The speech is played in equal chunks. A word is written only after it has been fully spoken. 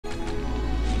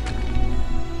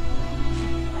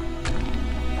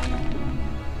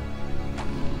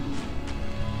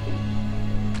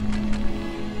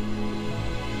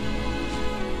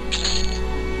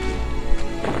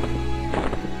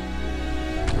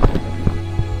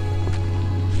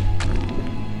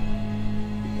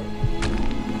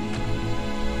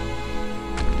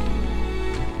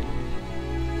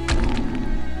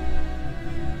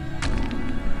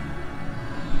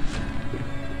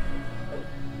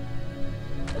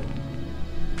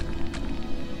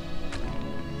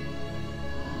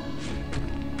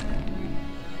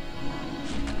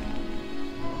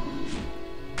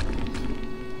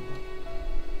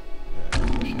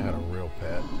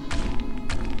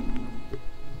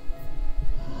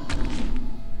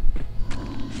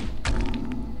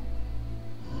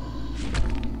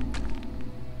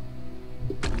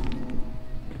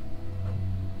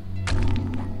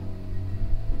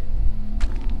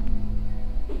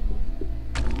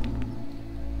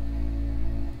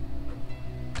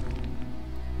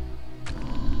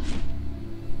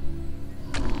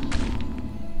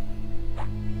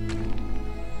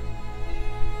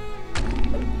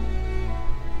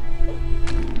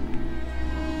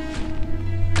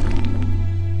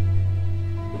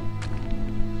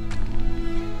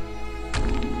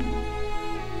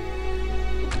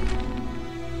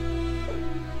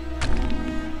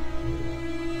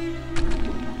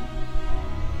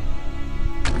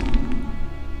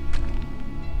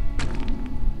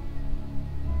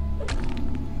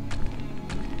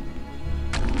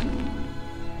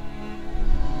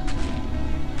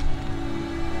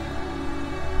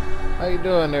you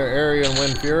doing there, Area and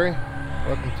Wind Fury?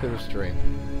 Welcome to the stream.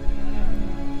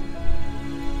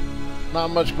 Not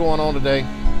much going on today.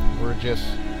 We're just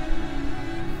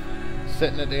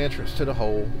sitting at the entrance to the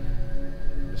hole,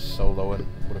 just soloing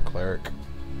with a cleric,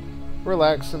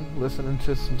 relaxing, listening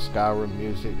to some Skyrim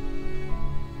music.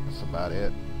 That's about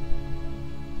it.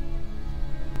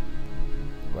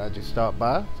 Glad you stopped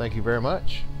by. Thank you very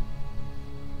much.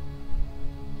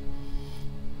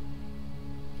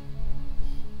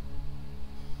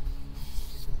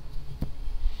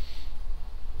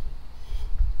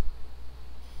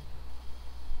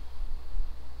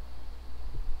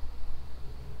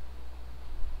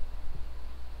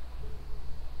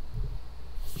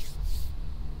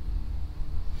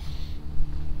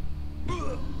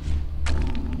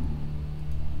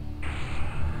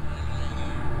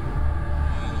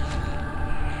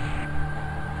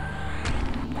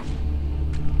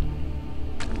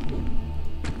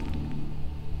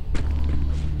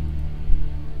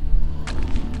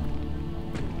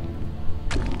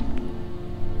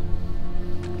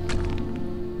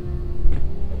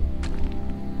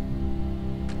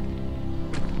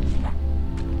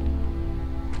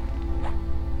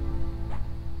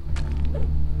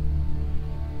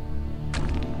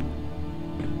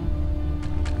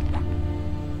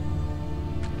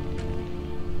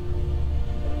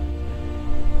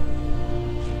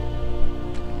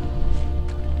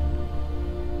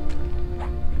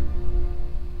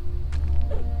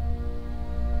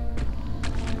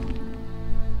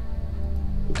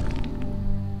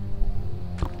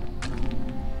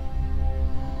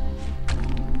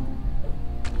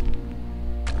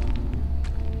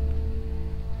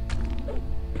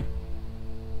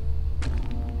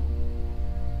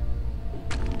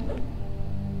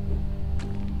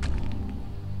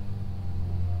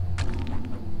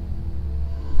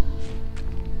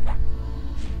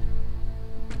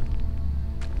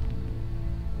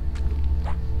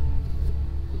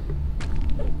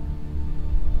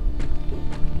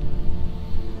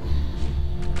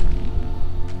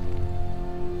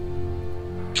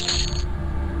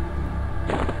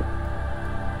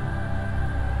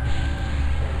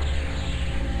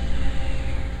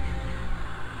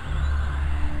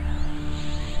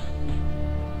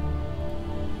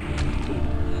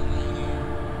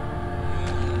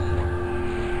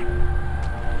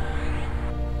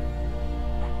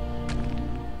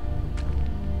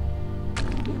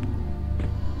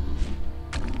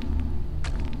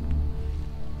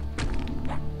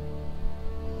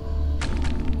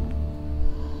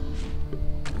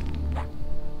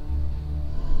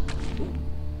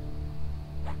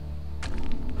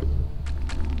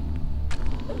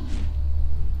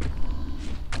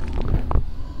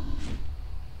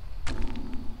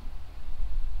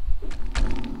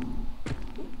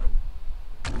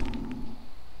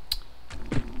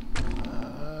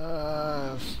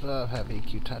 Have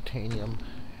EQ titanium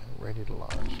ready to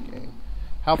launch game.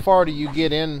 How far do you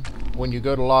get in when you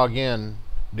go to log in?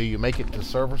 Do you make it to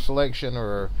server selection,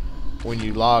 or when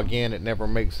you log in it never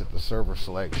makes it to server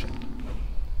selection?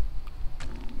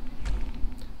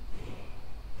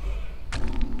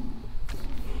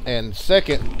 And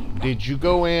second, did you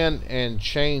go in and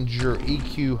change your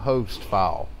EQ host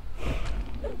file?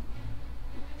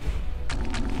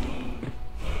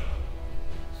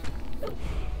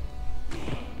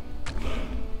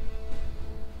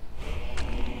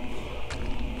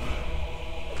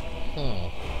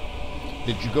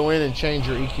 Did you go in and change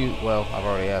your EQ? Well, I've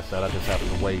already asked that. I just have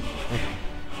to wait.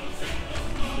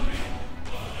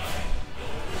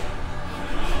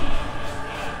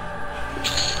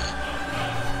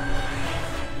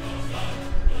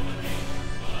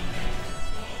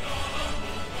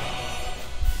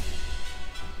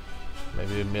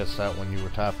 Maybe you missed that when you were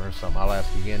typing or something. I'll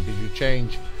ask again. Did you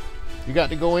change? You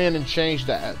got to go in and change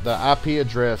the IP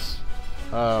address.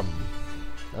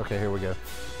 Okay, here we go.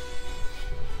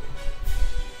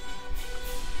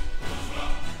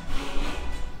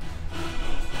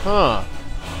 Huh.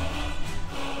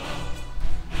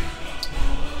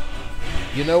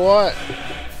 You know what?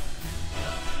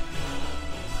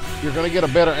 You're gonna get a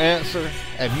better answer.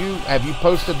 Have you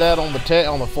posted that on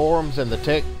the forums in the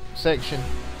tech section?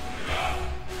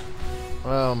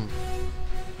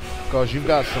 Because you've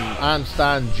got some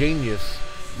Einstein genius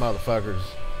motherfuckers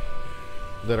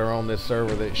that are on this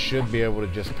server that should be able to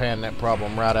just pan that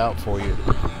problem right out for you.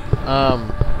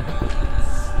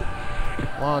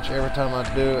 Launch every time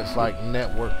I do, it's like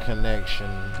network connection.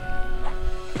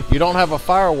 You don't have a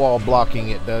firewall blocking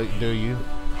it, do you?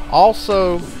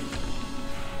 Also,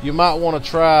 you might want to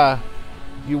try.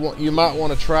 You might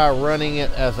want to try running it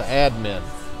as an admin,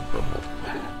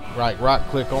 right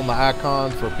click on the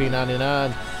icon for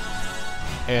P99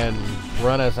 and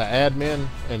run as an admin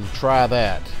and try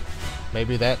that.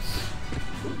 Maybe that's,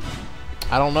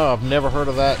 I don't know, I've never heard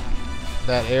of that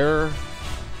error.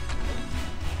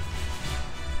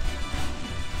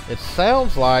 It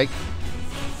sounds like,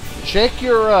 check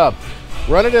your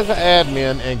run it as an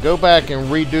admin and go back and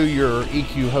redo your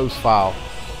EQ host file.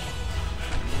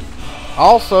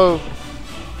 Also,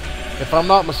 if I'm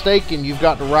not mistaken, you've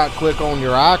got to right click on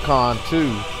your icon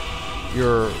too,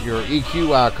 your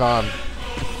EQ icon,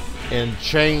 and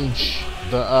change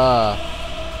the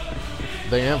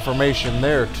information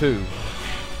there too.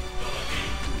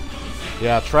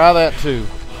 Yeah, try that too.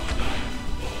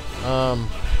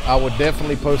 I would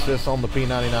definitely post this on the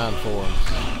P99 forums.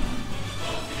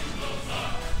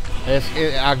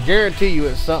 I guarantee you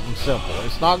it's something simple.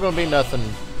 It's not going to be nothing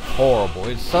horrible.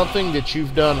 It's something that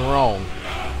you've done wrong,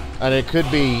 and it could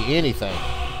be anything.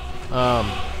 But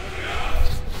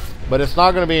it's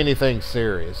not going to be anything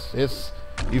serious.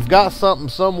 You've got something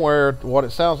somewhere. What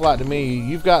it sounds like to me,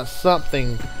 you've got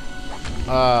something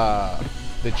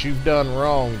that you've done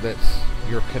wrong. That's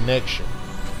your connection,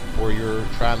 where you're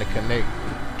trying to connect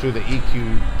to the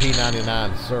EQ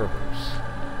P99 servers.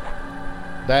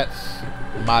 That's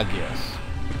my guess.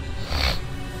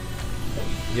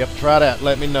 Yep, try that.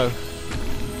 Let me know.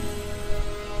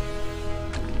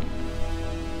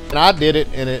 And I did it,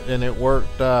 and it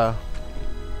worked. Let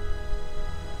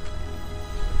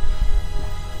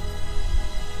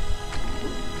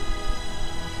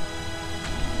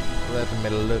me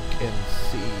look and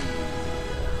see.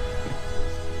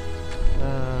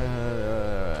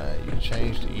 You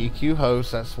changed the EQ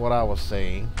host. That's what I was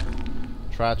saying.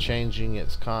 Try changing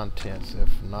its contents. If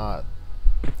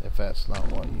that's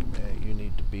not what you meant, you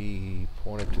need to be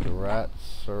pointed to the right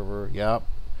server. Yep.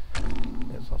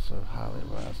 It's also highly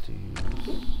advised to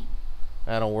use.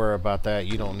 Don't worry about that.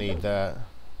 You don't need that.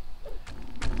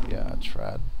 Yeah, I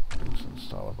tried to do some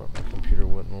installer, but my computer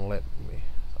wouldn't let me.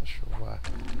 Not sure why.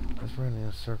 It's running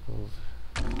in circles.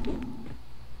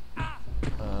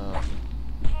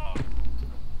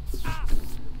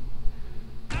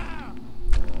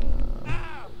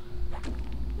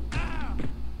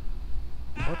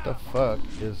 What the fuck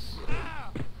is...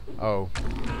 Oh.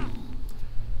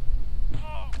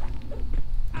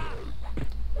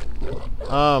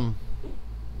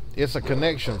 It's a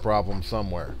connection problem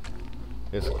somewhere.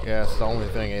 It's the only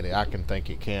thing I can think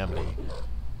it can be.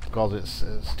 Because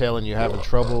it's telling you having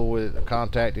trouble with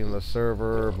contacting the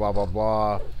server, blah blah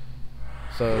blah.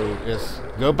 So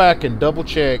go back and double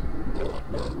check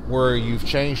where you've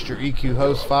changed your EQ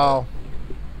host file,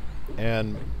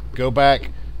 and go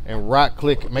back and right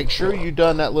click. Make sure you've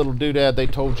done that little doodad they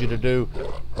told you to do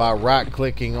by right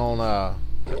clicking on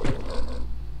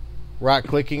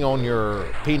your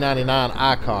P99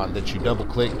 icon that you double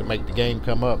click to make the game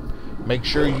come up. Make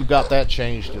sure you got that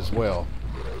changed as well.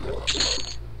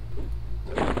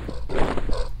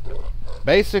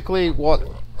 Basically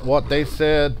what they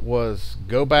said was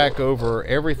go back over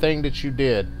everything that you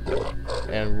did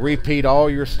and repeat all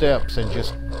your steps and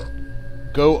just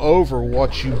go over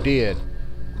what you did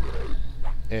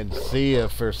and see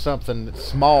if there's something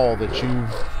small that you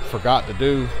forgot to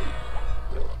do,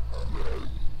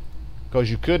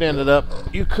 because you could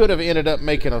have ended up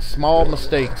making a small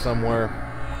mistake somewhere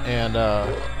and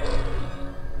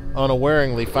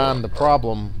unawareingly find the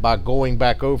problem by going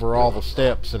back over all the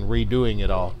steps and redoing it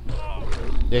all.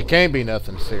 It can't be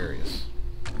nothing serious.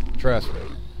 Trust me.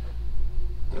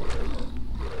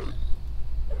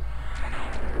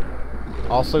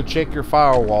 Also check your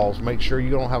firewalls. Make sure you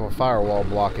don't have a firewall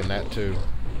blocking that too.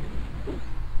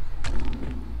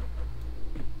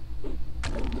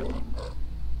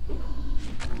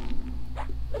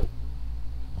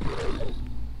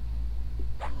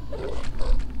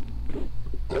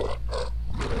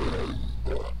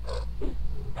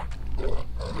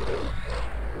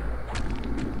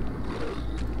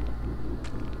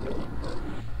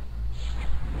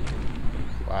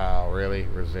 Wow, really?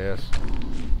 Resist?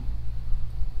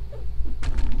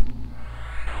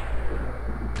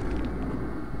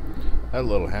 That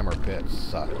little hammer pit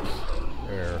sucks.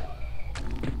 There.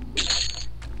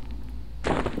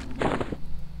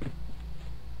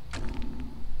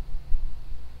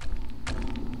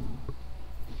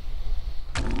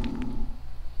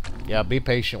 Yeah, be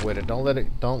patient with it. Don't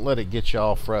let it get you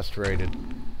all frustrated,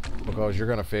 because you're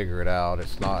gonna figure it out.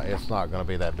 It's not gonna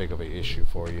be that big of an issue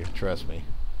for you. Trust me.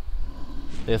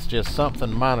 It's just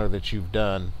something minor that you've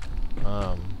done.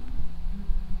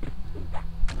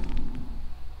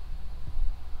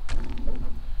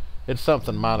 It's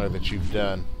something minor that you've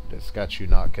done that's got you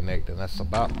not connected. That's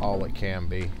about all it can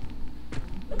be.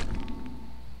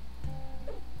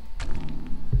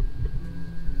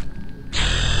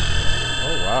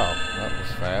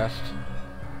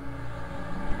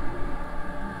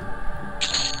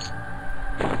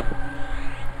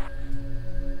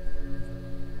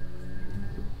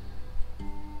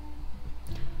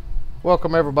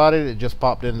 Welcome everybody that just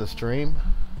popped in the stream.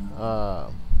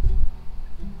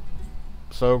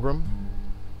 Sogram,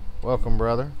 welcome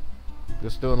brother.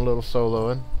 Just doing a little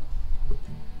soloing.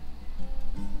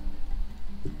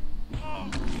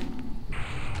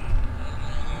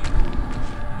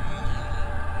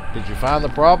 Did you find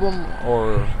the problem,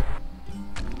 or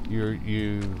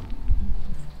you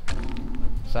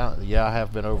sound? Yeah, I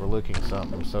have been overlooking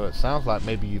something, so it sounds like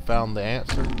maybe you found the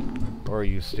answer, or are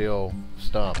you still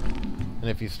stumped? And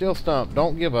if you're still stumped,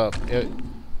 don't give up.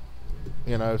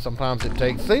 You know, sometimes it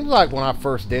takes. Seems like when I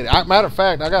first did it. Matter of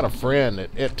fact, I got a friend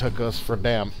that it took us for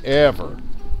damn ever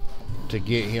to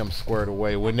get him squared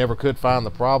away. We never could find the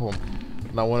problem.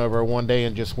 And I went over one day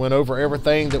and just went over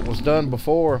everything that was done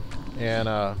before and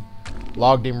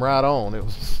logged him right on. It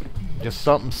was just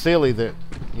something silly that,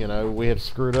 you know, we had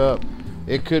screwed up.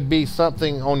 It could be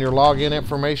something on your login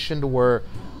information to where,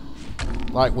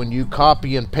 like when you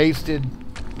copy and pasted,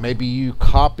 maybe you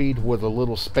copied with a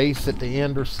little space at the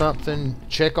end or something.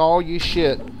 Check all your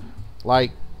shit.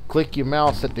 Like, click your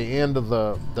mouse at the end of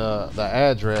the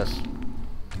address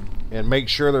and make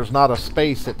sure there's not a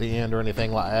space at the end or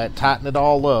anything like that. Tighten it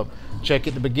all up. Check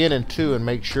at the beginning too, and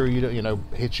make sure you don't, you know,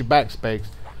 hit your backspace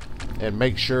and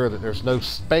make sure that there's no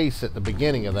space at the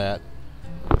beginning of that.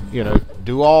 You know,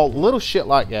 do all little shit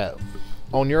like that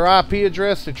on your IP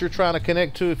address that you're trying to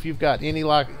connect to. If you've got any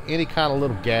kind of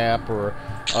little gap or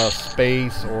a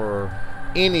space or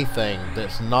anything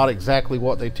that's not exactly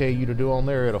what they tell you to do on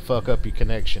there, it'll fuck up your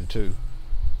connection too.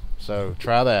 So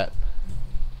try that.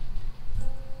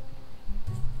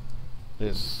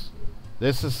 This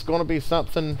is going to be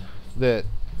something that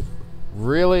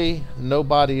really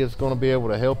nobody is going to be able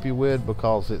to help you with,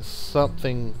 because it's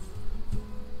something.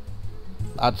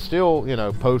 I'd still, you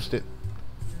know, post it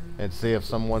and see if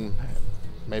someone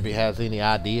maybe has any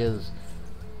ideas.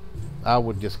 I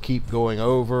would just keep going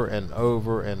over and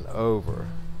over and over.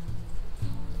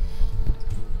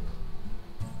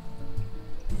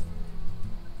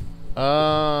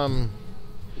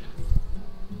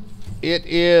 It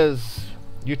is,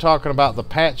 you're talking about the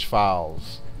patch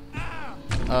files.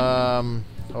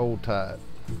 Hold tight.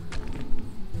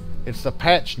 It's the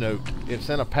patch note. It's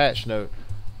in a patch note.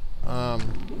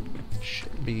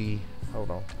 Should be, hold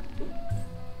on.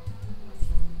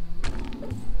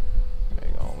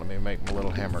 Hang on, let me make my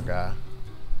little hammer guy.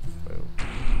 Boom.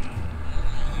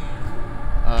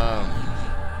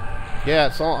 Yeah,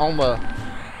 it's on the,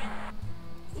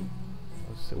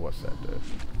 let's see, what's that do?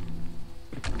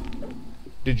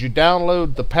 Did you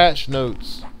download the patch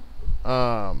notes?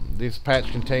 This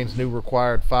patch contains new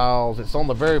required files. It's on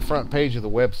the very front page of the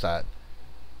website.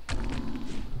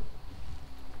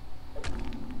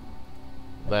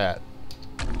 That.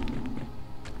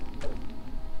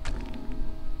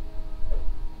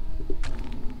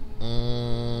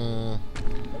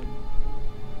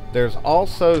 There's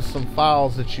also some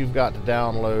files that you've got to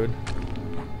download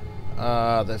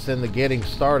that's in the getting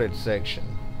started section.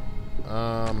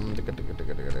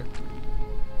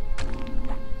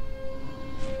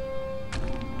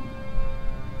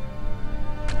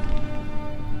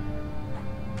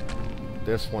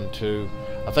 This one too.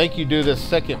 I think you do this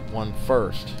second one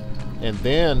first and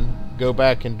then go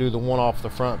back and do the one off the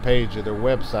front page of their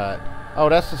website. Oh,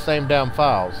 that's the same damn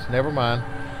files. Never mind.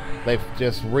 They've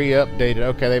just re-updated.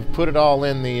 Okay, they've put it all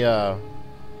in the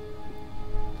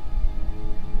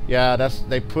yeah,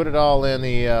 they put it all in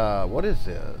the what is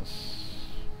this?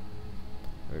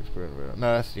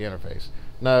 No, that's the interface.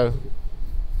 No.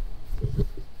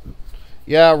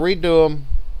 Yeah, redo them.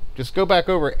 Just go back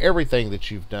over everything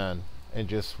that you've done and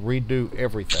just redo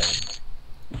everything.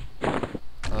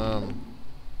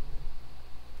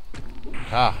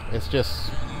 It's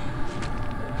just,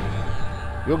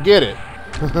 you'll get it.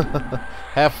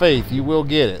 Have faith, you will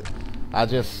get it.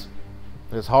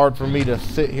 It's hard for me to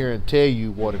sit here and tell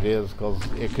you what it is, because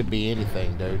it could be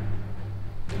anything, dude.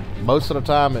 Most of the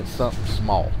time it's something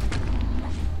small.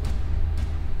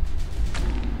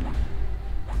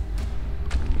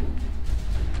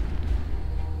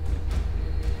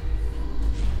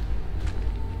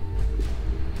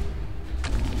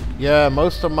 Yeah,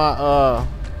 most of my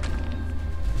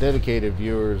dedicated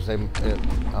viewers, I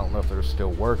don't know if they're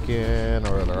still working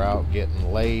or they're out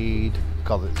getting laid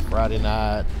because it's Friday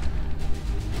night.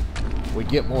 We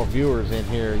get more viewers in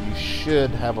here, you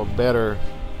should have a better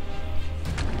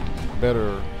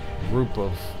group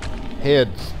of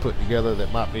heads put together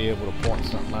that might be able to point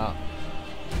something out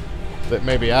that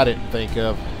maybe I didn't think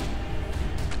of.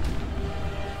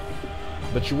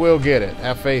 But you will get it.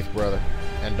 Have faith, brother,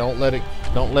 and don't let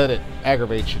it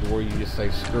aggravate you to where you just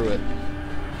say screw it.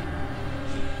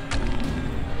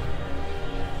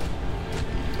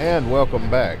 And welcome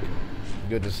back.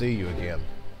 Good to see you again.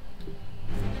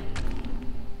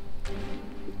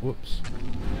 Whoops.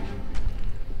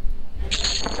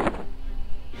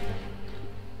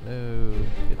 No,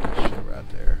 get that shit right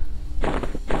there.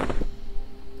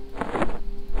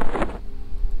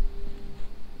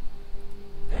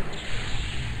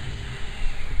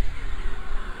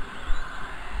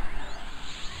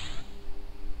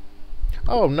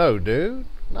 Oh no, dude.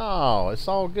 No, it's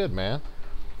all good, man.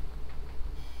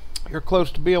 You're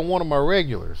close to being one of my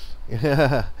regulars.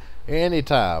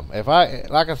 Anytime. If I,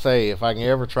 like I say, if I can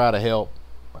ever try to help,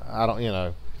 I don't, you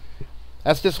know,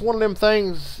 that's just one of them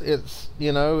things. It's,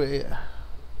 you know,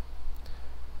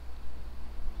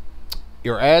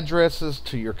 your addresses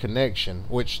to your connection,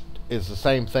 which is the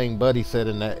same thing Buddy said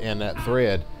in that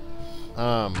thread.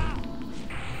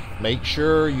 Make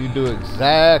sure you do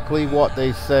exactly what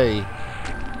they say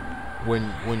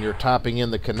when you're typing in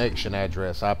the connection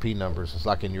address, IP numbers. It's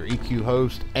like in your EQ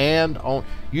host and on.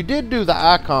 You did do the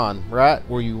icon, right,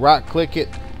 where you right click it,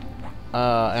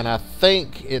 and I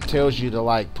think it tells you to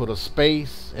like put a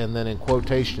space and then in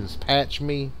quotations patch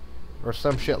me or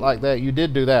some shit like that. You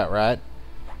did do that, right?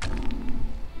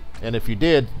 And if you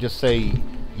did, just say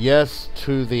yes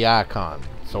to the icon,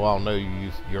 so I'll know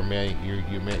you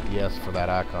meant yes for that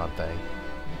icon thing.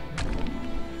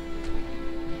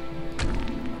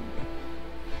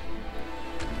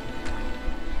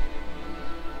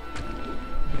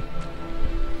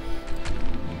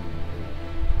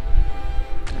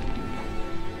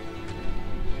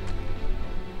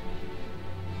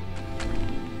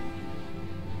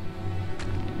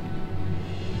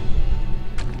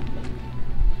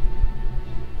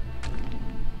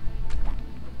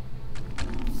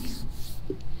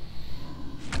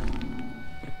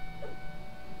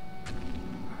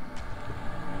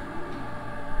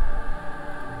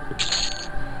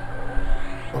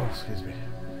 Oh, excuse me.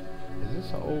 Is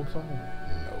this an old song?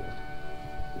 No.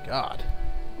 God.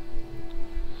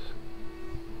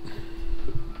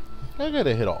 I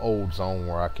gotta hit an old zone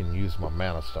where I can use my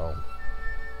mana stone.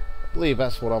 I believe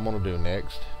that's what I'm gonna do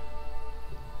next.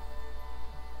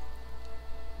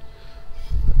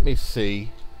 Let me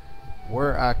see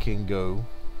where I can go.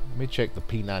 Let me check the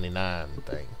P99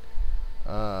 thing.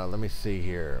 Let me see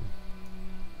here.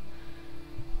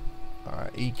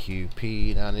 Alright, EQ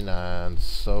P99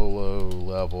 solo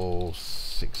level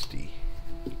 60.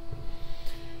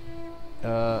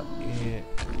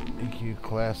 EQ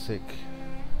classic.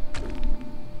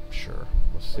 Sure.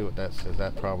 Let's see what that says.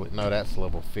 That probably, no, that's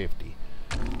level 50.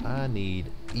 I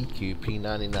need EQ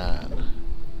P99.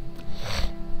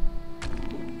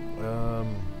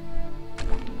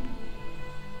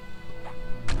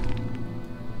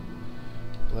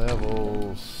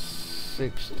 Level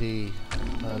 60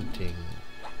 hunting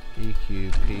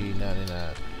EQ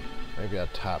P99. Maybe I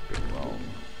typed it wrong.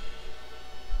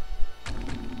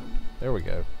 There we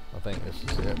go. I think this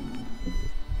is it.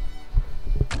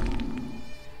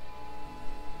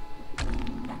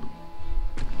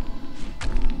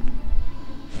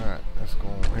 Alright, let's go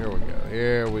on. Here we go.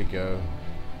 Here we go.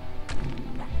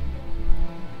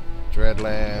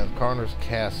 Dreadland, Carner's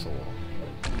Castle.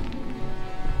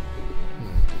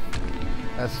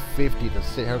 That's 50 to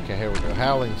 6. Okay, here we go.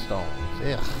 Howling Stones.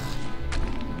 Ugh.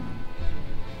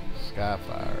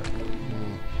 Skyfire.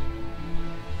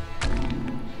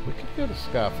 We could go to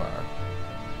Skyfire.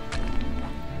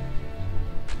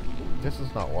 This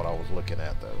is not what I was looking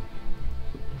at, though.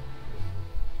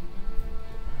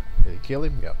 Did he kill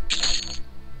him? Yep.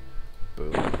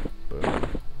 Boom. Boom.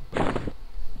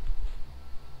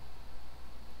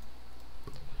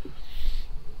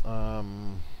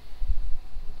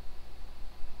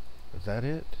 Is that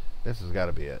it? This has got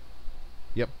to be it.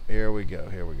 Yep, here we go.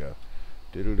 Here we go.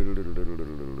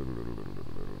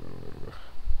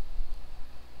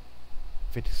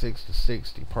 56 to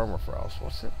 60 permafrost.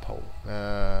 What's that pole?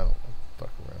 I don't fuck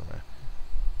around there.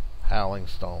 Howling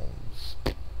Stones.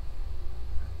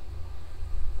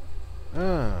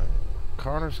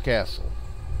 Carner's Castle.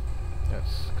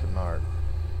 That's Canard.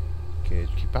 Okay,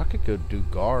 if I could go do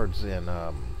guards in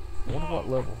I wonder what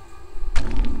level.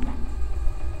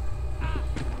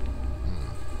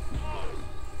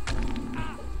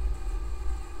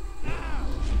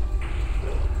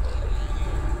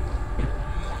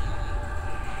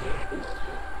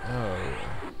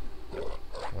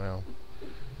 Well,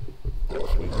 so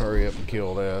we can hurry up and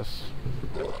kill this.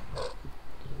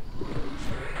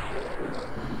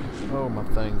 Oh, my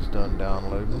thing's done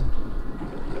downloading.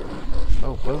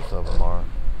 Oh, both of them are.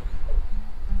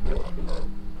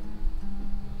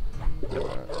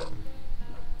 Alright.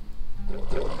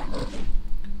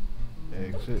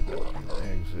 Exit.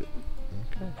 Exit.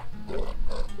 Okay.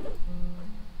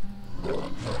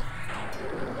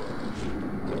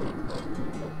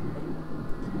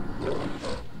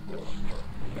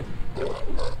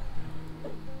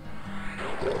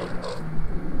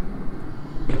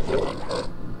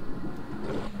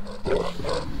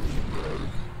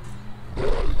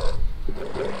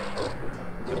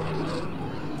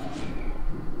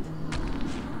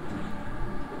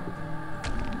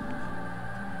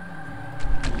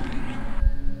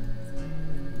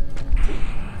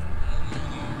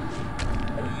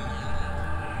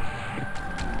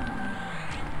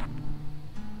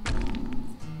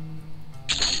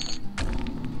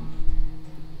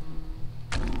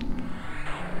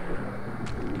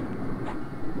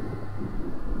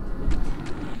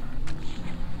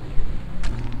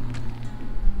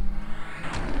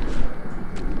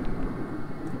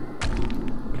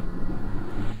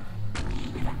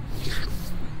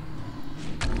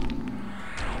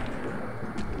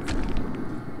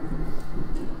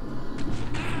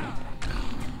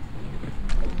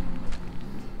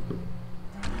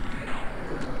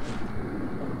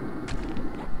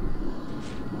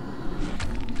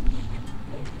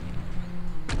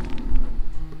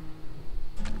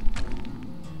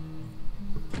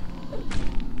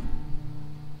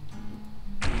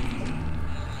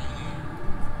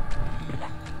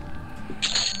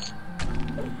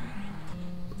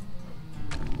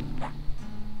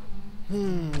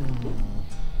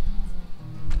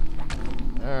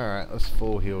 Alright, let's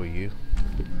full heal you.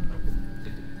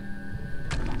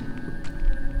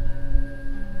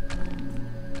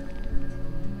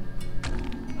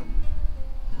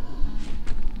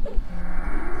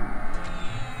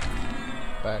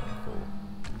 Back full.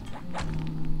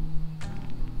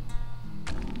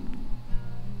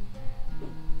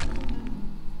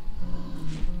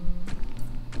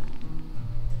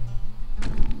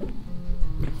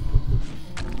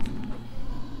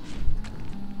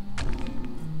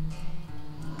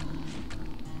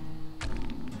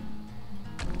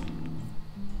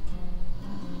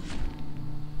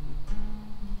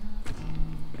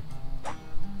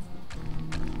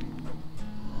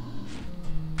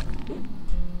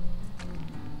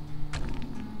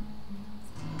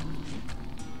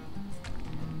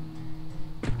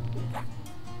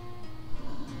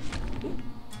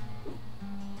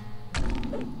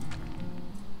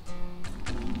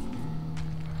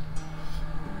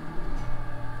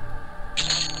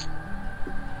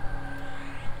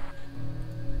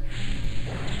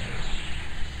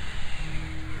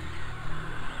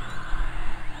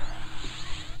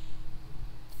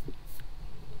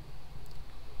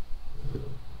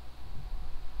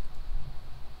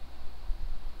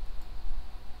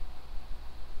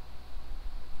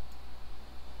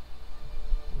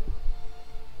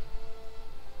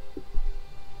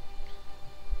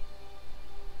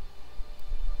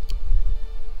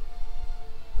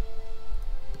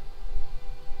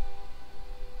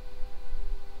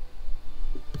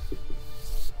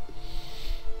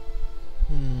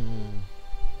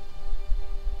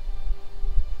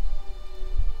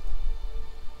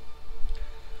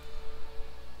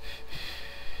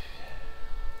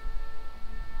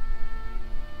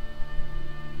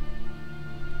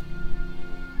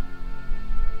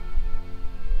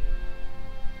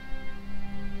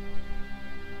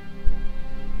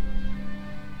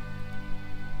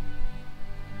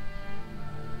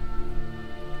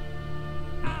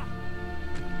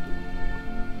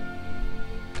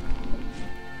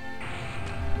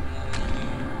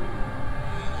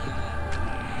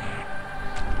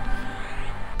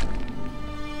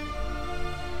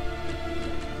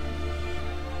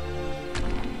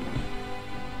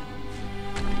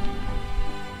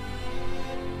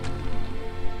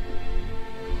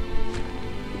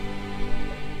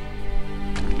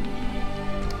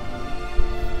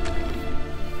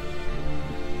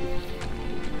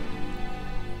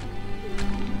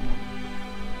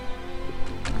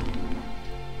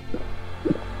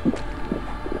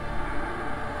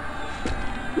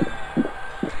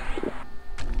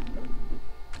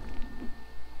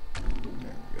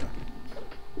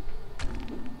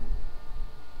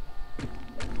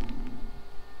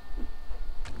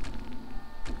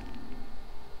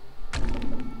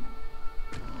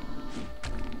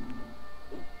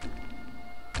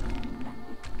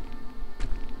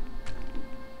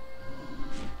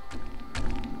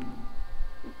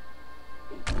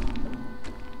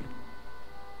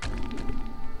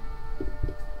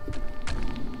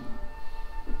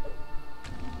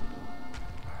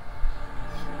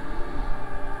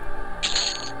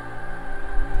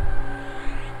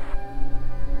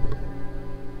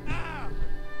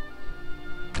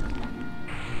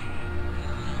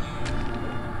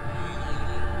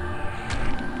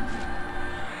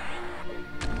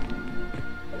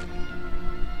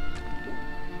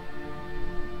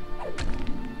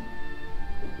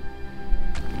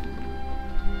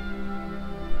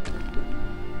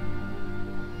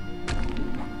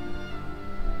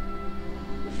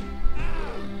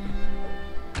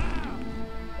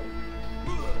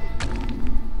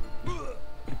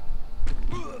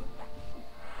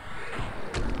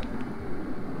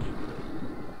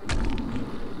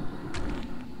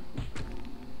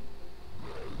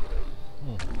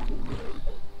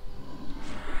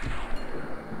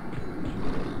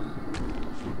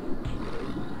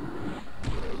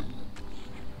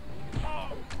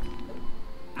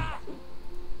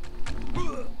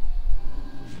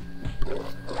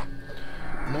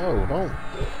 No, don't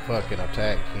fucking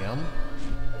attack him.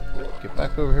 Get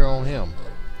back over here on him.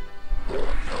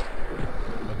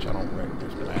 Which I don't reckon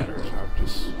this matters. I'll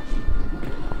just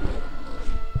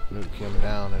nuke him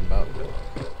down in about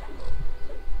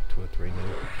 2 or 3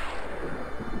 nukes.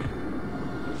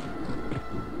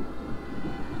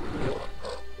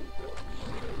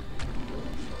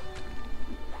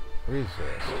 Resist.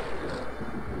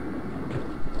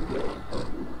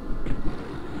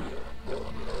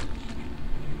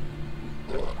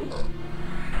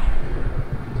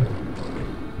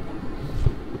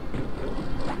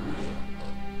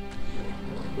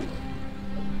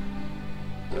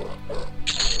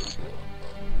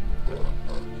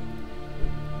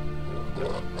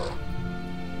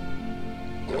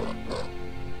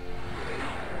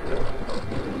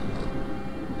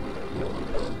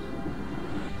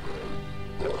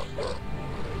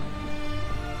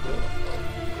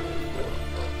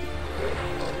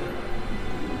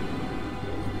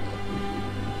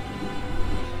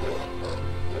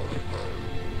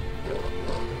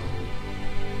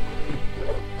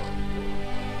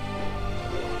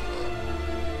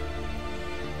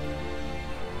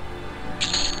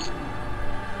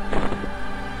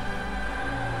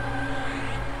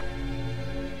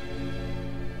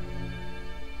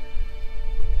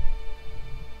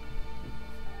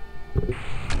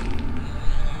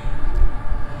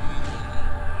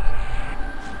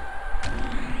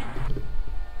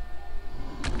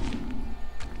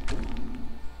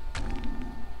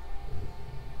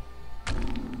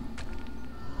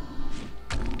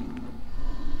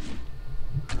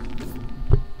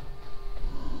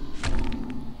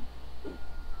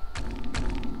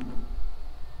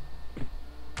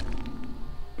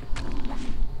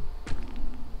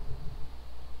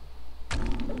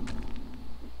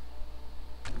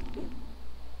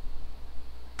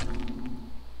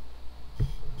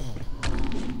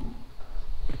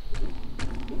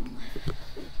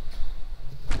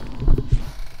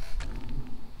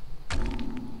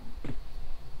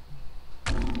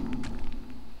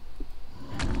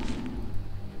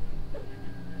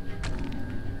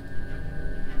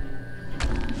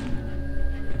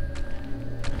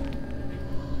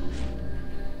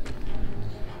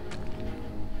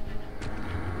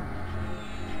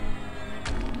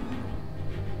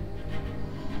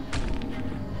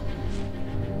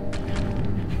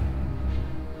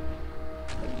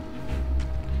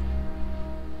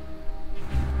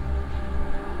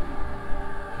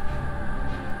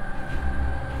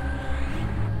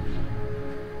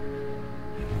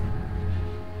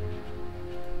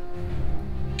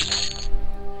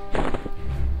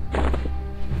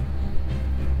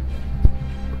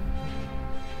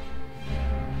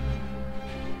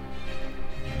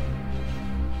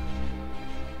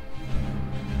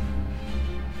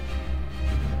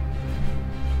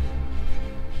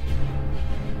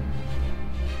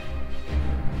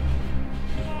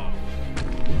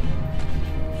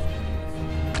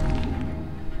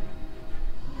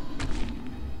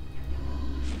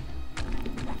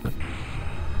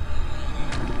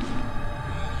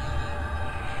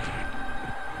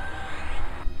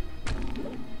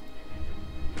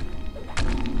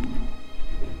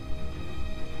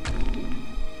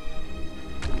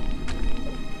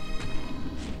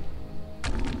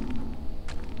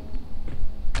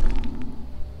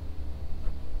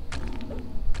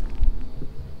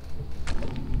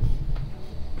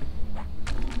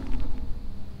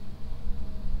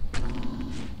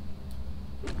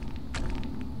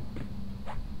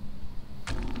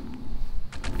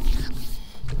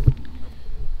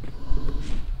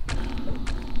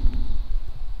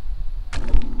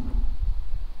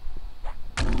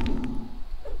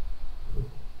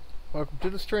 Welcome to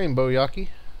the stream, Boyaki.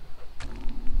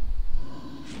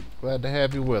 Glad to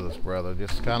have you with us, brother.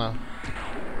 Just kind of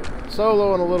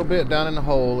soloing a little bit down in the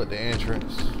hole at the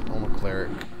entrance on the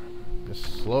cleric. Just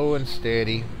slow and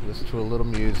steady. Listen to a little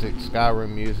music,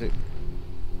 Skyrim music.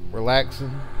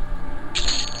 Relaxing.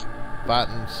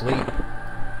 Fighting sleep.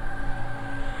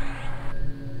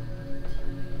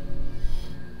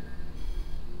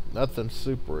 Nothing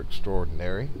super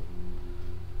extraordinary.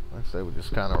 Like I say, we're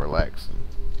just kind of relaxing.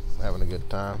 Having a good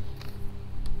time.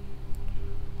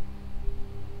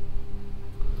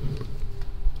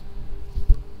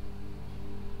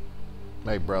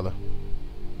 Hey, brother.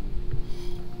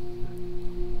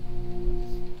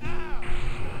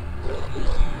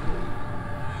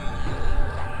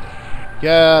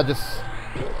 Yeah, just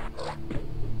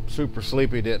super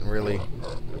sleepy. Didn't really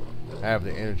have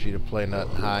the energy to play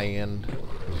nothing high end.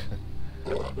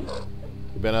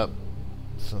 Been up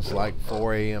since like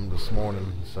 4 a.m. this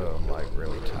morning, so I'm like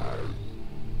really tired.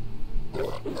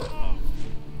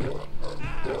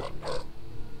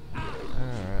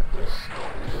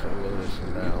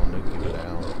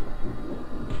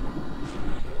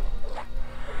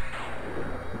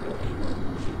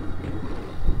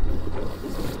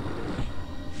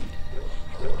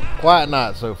 Quiet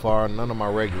night so far. None of my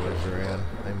regulars are in.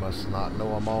 They must not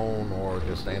know I'm on or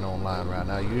just ain't online right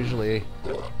now. Usually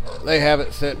they have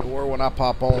it set to where when I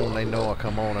pop on, they know I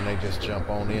come on and they just jump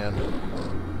on in.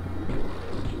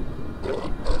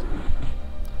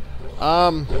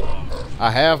 I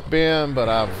have been, but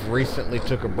I've recently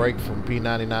took a break from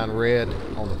P99 Red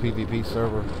on the PvP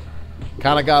server.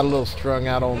 Kind of got a little strung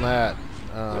out on that.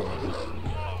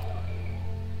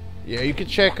 Yeah, you can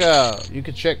check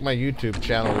my YouTube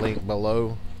channel link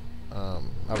below.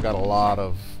 I've got a lot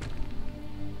of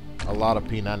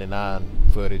P99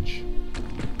 footage,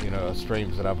 you know,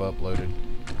 streams that I've uploaded.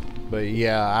 But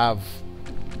yeah, I've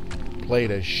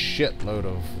played a shitload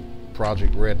of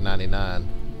Project Red 99,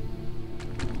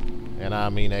 and I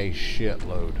mean a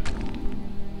shitload.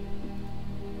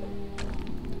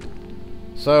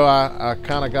 So I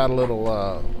kind of got a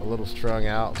little strung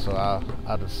out, so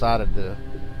I decided to.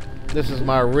 This is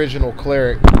my original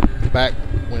cleric back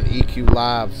when EQ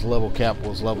Live's level cap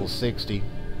was level 60.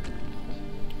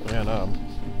 And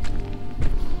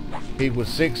he was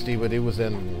 60, but he was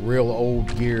in real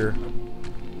old gear.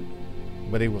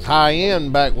 But he was high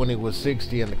end back when he was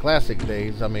 60 in the classic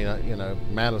days. I mean, you know,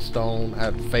 Man of Stone,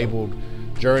 had fabled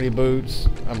journey boots,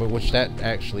 I mean, which that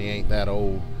actually ain't that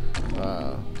old.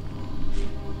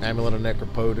 Amulet of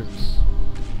Necropotence.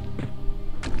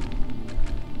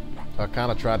 I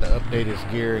kind of tried to update his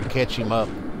gear and catch him up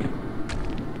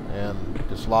and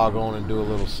just log on and do a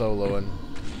little soloing.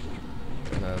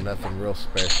 You know, nothing real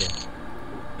special.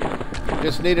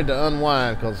 Just needed to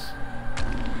unwind because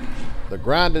the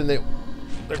grinding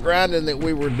that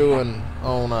we were doing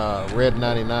on Red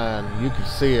 99, you could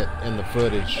see it in the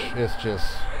footage. It's just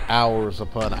hours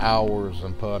upon hours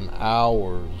upon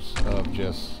hours of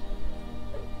just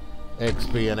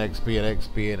XP and XP and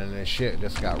XP, and this shit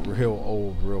just got real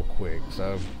old real quick.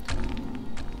 So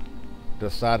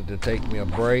decided to take me a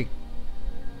break,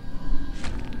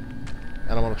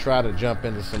 and I'm going to try to jump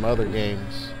into some other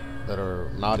games that are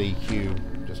not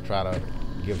EQ. Just try to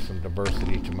give some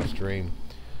diversity to my stream,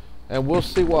 and we'll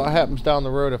see what happens down the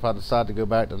road if I decide to go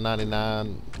back to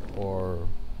 99 or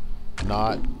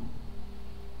not.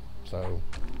 So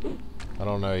I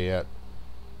don't know yet.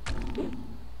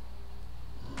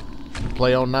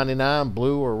 Play on 99,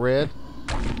 blue or red,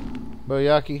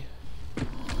 Boyaki?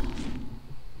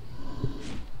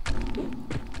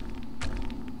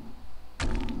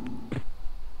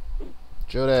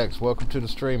 Jodex, welcome to the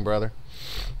stream, brother.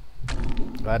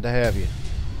 Glad to have you.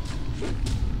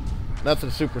 Nothing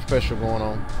super special going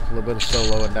on. A little bit of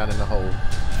soloing down in the hole.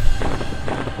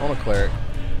 On a cleric.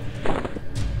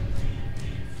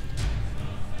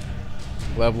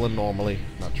 Leveling normally,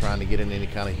 not trying to get in any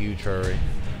kind of huge hurry.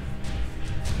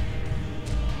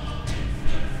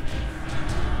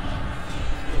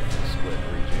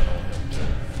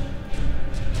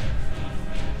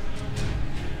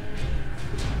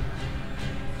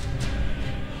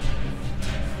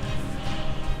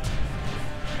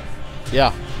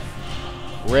 Yeah,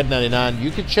 Red 99.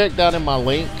 You can check down in my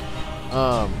link.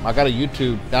 I got a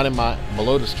YouTube down in my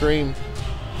below the stream.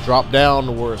 Drop down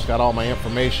to where it's got all my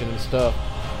information and stuff.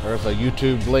 There's a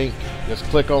YouTube link. Just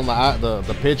click on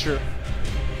the picture,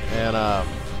 and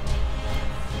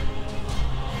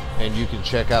you can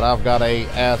check out. I've got a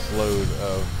ass load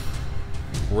of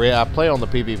red. I play on the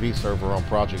PvP server on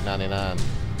Project 99.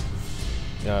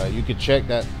 You can check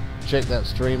that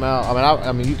stream out.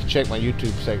 I mean, you can check my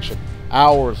YouTube section.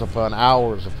 Hours upon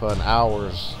hours upon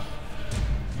hours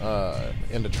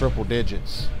in the triple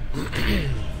digits.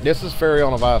 This is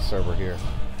Firiona Vie server here,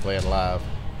 playing live,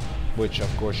 which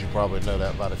of course you probably know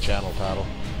that by the channel title.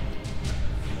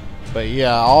 But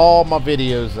yeah, all my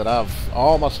videos that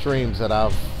all my streams that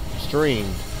I've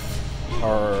streamed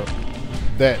are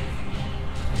that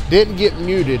didn't get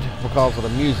muted because of the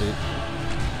music.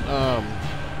 I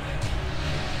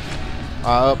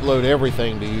upload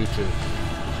everything to YouTube.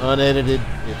 Unedited,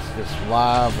 it's just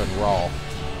live and raw.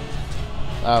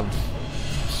 I've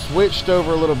switched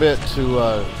over a little bit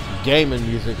to gaming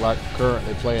music, like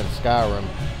currently playing Skyrim,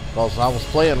 because I was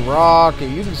playing rock,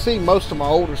 and you can see most of my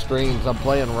older streams I'm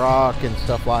playing rock and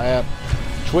stuff like that.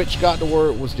 Twitch got to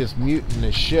where it was just muting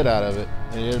the shit out of it,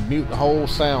 and it'd mute the whole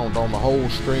sound on the whole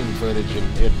stream footage,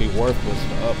 and it'd be worthless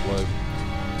to upload.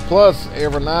 Plus,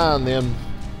 every now and then,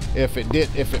 if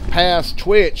it passed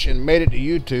Twitch and made it to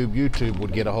YouTube, YouTube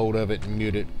would get a hold of it and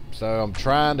mute it. So I'm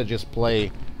trying to just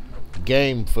play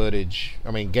game footage,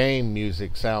 game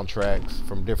music soundtracks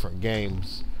from different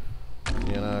games,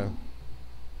 you know,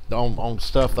 on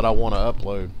stuff that I want to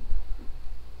upload.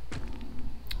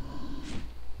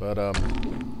 But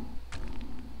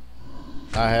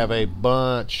I have a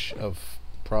bunch of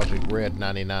Project Red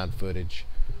 99 footage.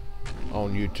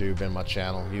 on YouTube in my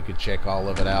channel. You could check all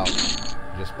of it out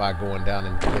just by going down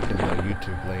and clicking the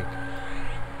YouTube link.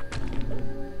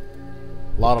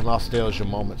 A lot of nostalgia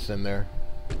moments in there.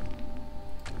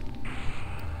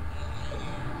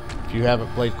 If you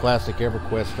haven't played Classic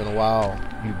EverQuest in a while,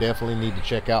 you definitely need to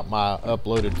check out my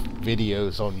uploaded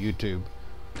videos on YouTube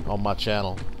on my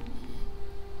channel.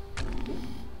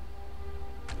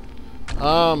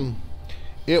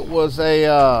 It was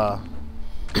a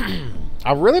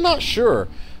I'm really not sure,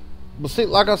 but see,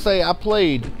 like I say, I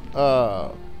played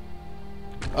up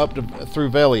to through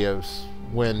Velios.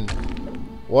 When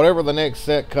whatever the next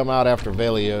set come out after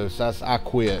Velios, I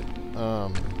quit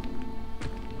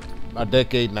a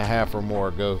decade and a half or more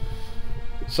ago.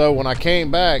 So when I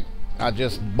came back, I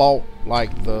just bought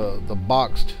like the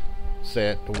boxed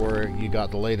set to where you got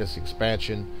the latest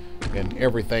expansion and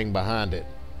everything behind it.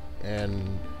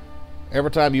 And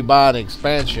every time you buy an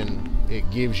expansion,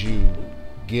 it gives you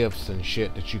gifts and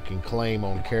shit that you can claim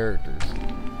on characters.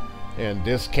 And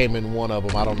this came in one of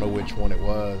them. I don't know which one it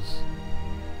was.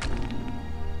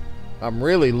 I'm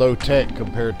really low tech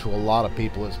compared to a lot of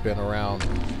people that's been around,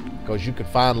 because you could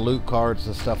find loot cards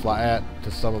and stuff like that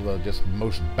to some of the just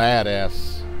most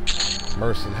badass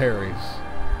mercenaries.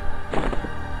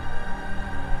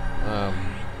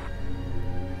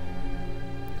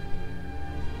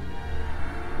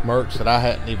 Mercs that I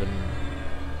hadn't even,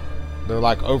 they're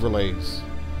like overlays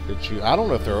that I don't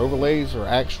know if they're overlays or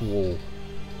actual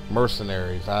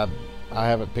mercenaries. I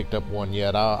haven't picked up one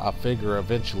yet. I figure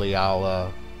eventually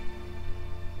I'll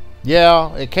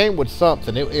yeah, it came with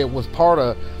something. It was part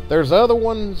of, there's other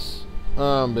ones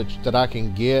that I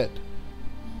can get.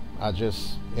 I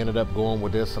just ended up going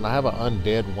with this, and I have an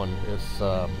undead one. It's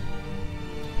let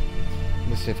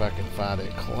me see if I can find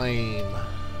it. Claim.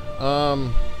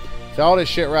 So all this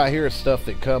shit right here is stuff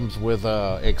that comes with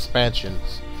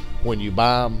expansions when you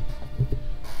buy them.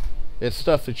 It's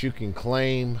stuff that you can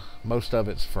claim. Most of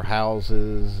it's for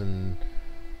houses and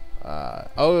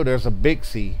oh, there's a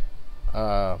Bixie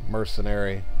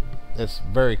mercenary. It's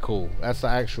very cool. That's the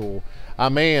actual. I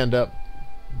may end up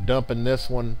dumping this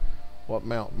one. What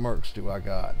mount mercs do I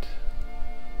got?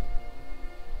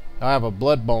 I have a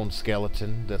Bloodbone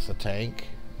skeleton that's a tank.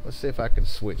 Let's see if I can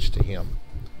switch to him.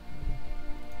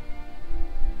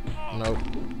 Nope,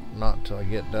 not until I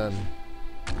get done.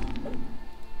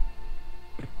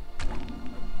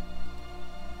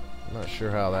 Not sure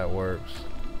how that works.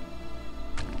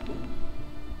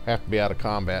 Have to be out of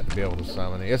combat to be able to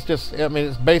summon it. It's just, I mean,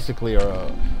 it's basically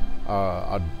a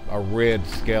red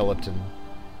skeleton.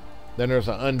 Then there's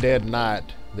an undead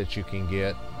knight that you can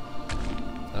get.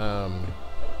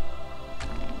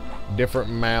 Different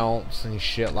mounts and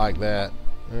shit like that.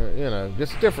 You know,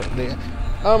 just different.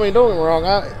 I mean, don't get me wrong.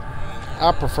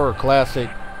 I prefer classic,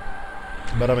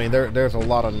 but I mean, there's a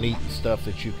lot of neat stuff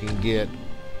that you can get.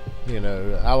 You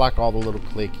know, I like all the little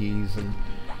clickies, and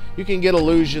you can get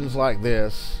illusions like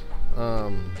this.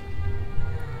 You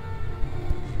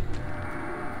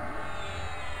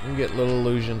can get little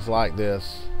illusions like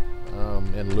this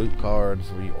in loot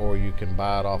cards, or you can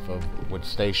buy it off of with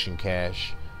station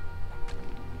cash.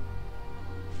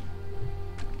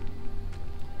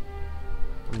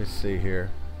 Let me see here.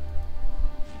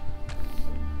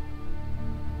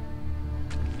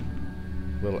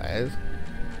 Little as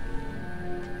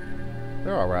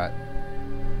they're all right.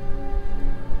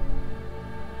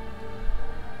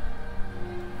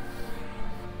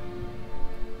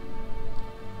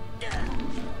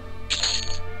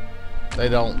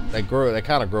 They grow. They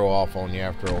kind of grow off on you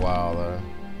after a while, though.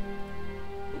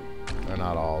 They're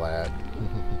not all that.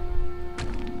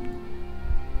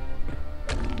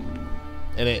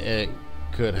 And it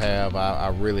could have. I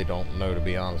really don't know, to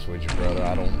be honest with you, brother.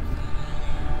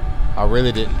 I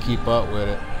really didn't keep up with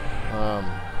it.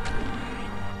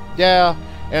 Yeah,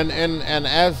 and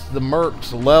as the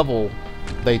mercs level,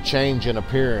 they change in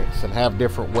appearance and have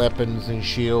different weapons and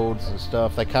shields and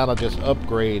stuff. They kind of just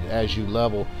upgrade as you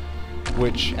level,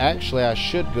 which actually I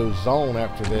should go zone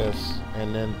after this,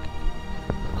 and then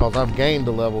because I've gained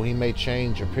a level, he may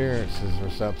change appearances or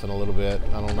something a little bit.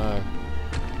 I don't know.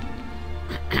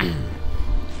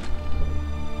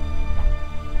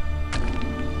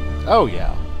 Oh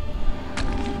yeah.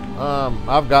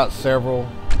 I've got several.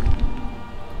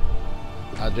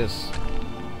 I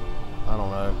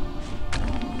don't know.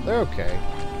 They're okay.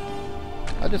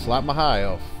 I just like my high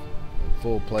elf in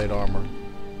full plate armor.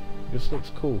 Just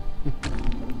looks cool.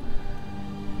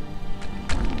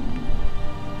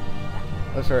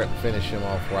 Let's hurry up and finish him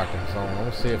off where I can zone. I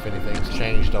want to see if anything's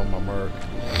changed on my merc.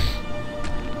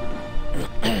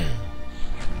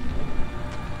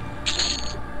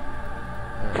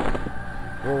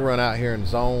 we'll run out here and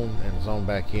zone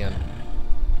back in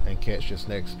and catch this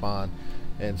next spawn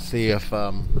and see if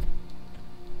the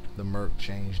merc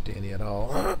changed any at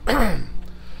all.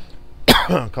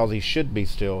 Because he should be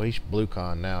still. He's blue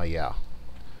con now, yeah.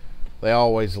 They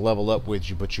always level up with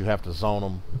you, but you have to zone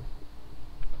them.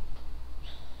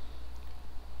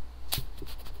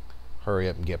 Hurry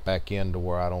up and get back in to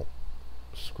where I don't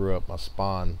screw up my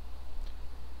spawn.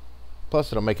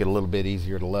 Plus it'll make it a little bit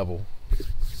easier to level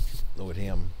with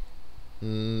him.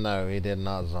 No, he did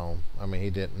not zone. I mean, he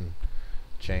didn't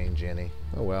change any.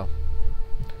 Oh well.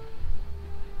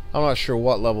 I'm not sure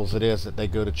what levels it is that they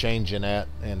go to changing at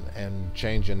and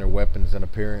changing their weapons and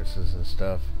appearances and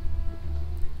stuff.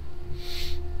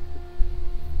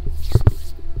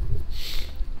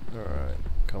 Alright,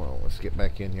 come on, let's get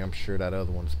back in here. I'm sure that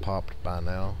other one's popped by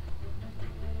now.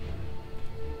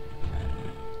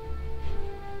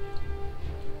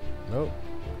 Nope.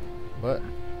 But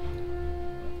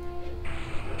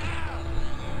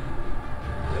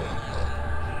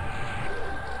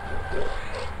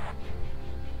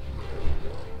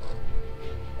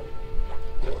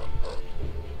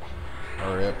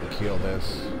hurry up and kill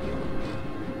this.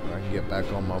 I can get back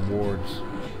on my wards.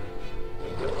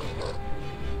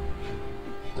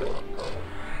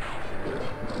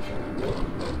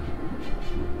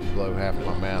 Blow half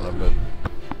my mana, but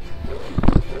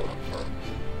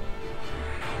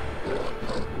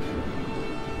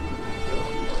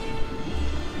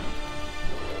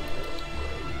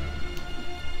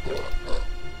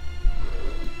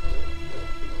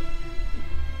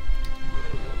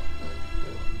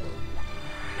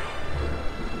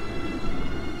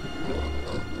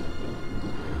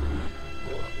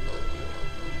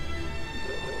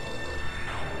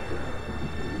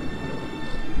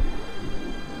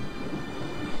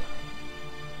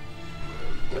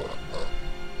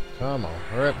come on,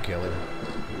 hurry up, kill him.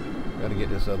 Gotta get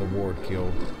this other ward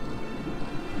killed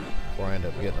before I end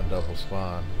up getting a double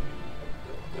spawn.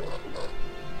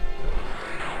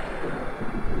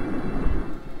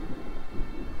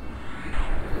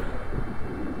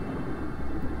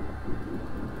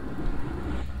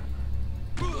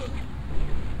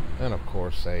 And of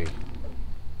course a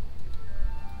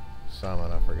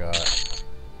summon, I forgot.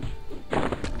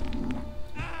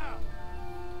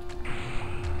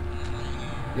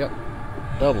 Yep,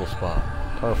 double spawn.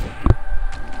 Perfect.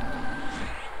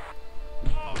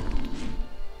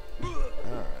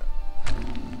 Alright.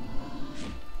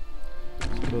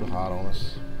 It's a little hot on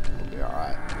us. We'll be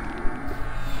alright.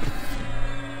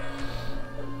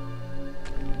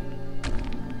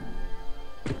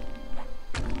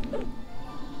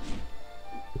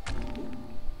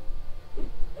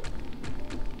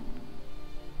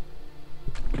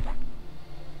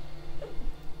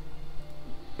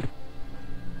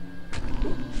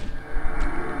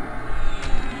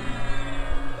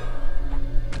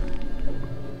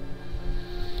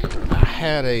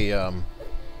 Had an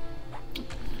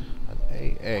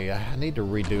AA. I need to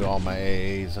redo all my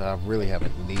AAs. I really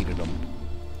haven't needed them.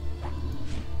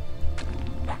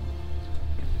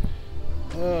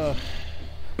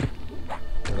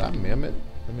 Did I mim it?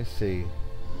 Let me see.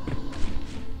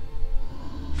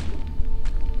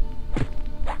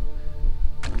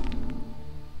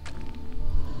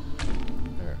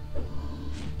 There.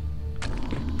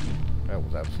 That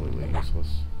was absolutely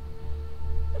useless.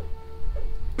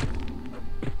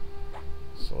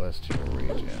 Celestial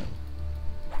regen.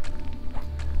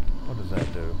 What does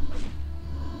that do?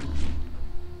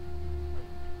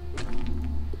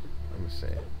 Let me see.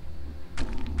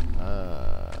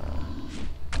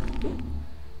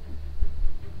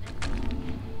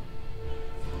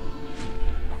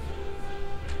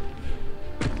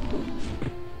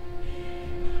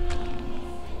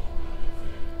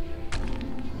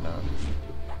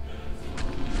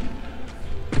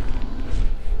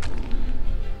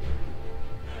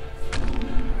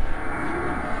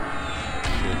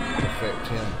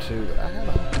 Too, but I had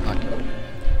a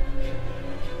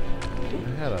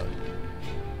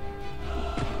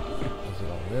was it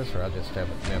on this, or I just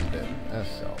haven't mimmed it?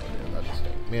 That's all it is. I just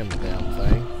ain't mimmed the damn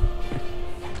thing.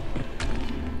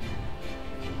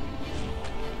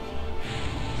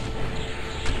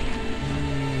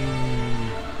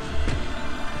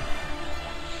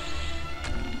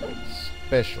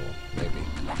 Special, maybe.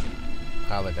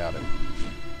 Highly doubt it.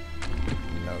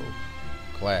 No.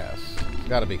 Class. It's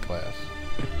gotta be class.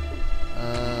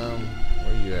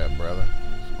 Where you at, brother?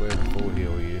 Square to full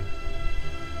heal you.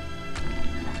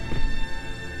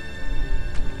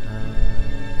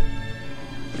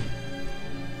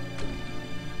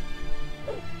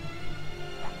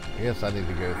 I guess I need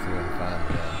to go through and find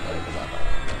the damn thing, but I don't.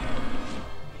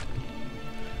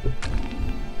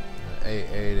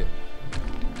 AA that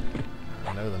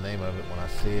I know the name of it when I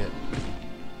see it.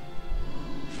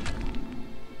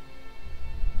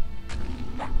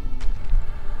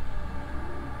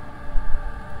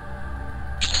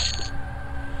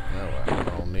 Oh, well, I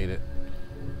don't need it.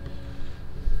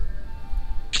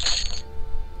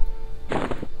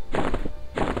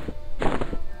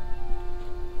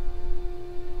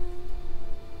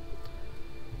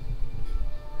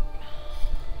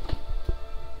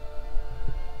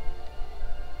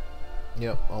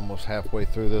 Yep, almost halfway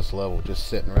through this level, just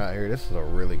sitting right here. This is a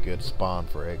really good spawn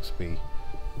for XP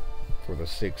for the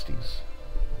 60s.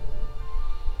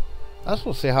 I just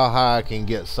want to see how high I can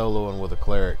get soloing with a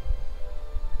cleric,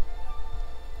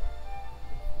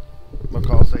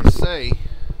 because they say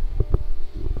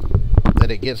that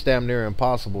it gets damn near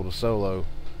impossible to solo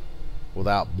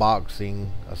without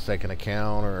boxing a second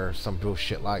account or some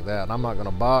bullshit like that. And I'm not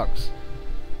gonna box.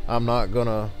 I'm not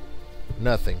gonna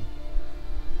nothing.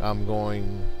 I'm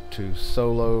going to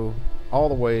solo all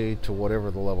the way to whatever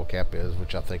the level cap is,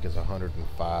 which I think is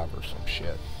 105 or some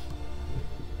shit.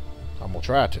 I'm gonna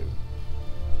try to.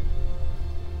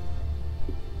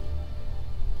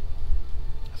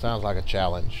 Sounds like a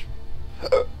challenge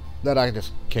that I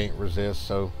just can't resist.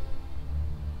 So,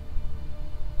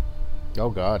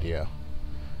 oh god, yeah.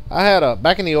 I had a,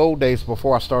 back in the old days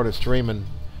before I started streaming,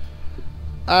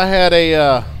 I had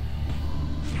a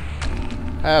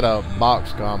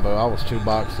box combo. I was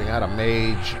 2-boxing. I had a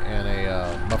mage and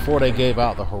a before they gave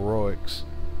out the heroics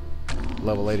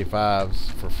level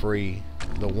 85s for free,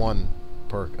 the 1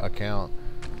 per account.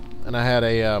 And I had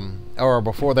a or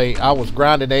before I was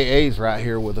grinding AAs right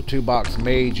here with a 2-box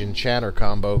mage and chanter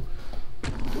combo.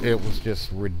 It was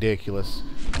just ridiculous.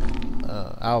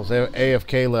 I was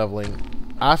AFK leveling.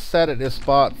 I sat at this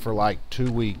spot for like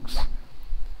 2 weeks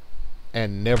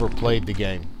and never played the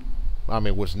game. I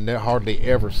mean, was hardly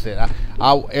ever sit.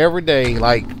 I every day,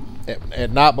 like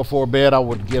at night before bed, I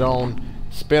would get on,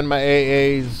 spend my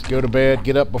AAs, go to bed,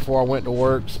 get up before I went to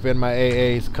work, spend my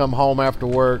AAs, come home after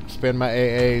work, spend my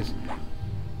AAs.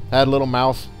 Had a little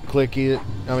mouse clicky.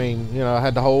 I mean, you know, I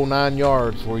had the whole 9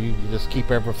 yards where you just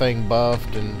keep everything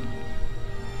buffed, and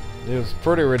it was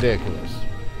pretty ridiculous.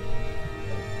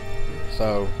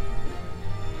 So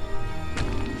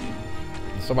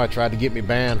somebody tried to get me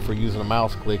banned for using a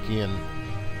mouse clicky, and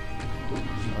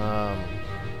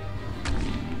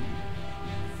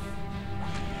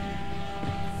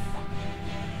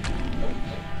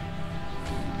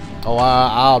oh,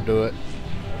 I'll do it.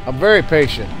 I'm very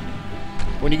patient.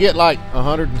 When you get like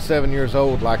 107 years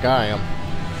old like I am,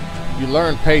 you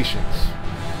learn patience.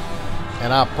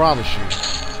 And I promise you,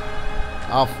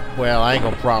 well, I ain't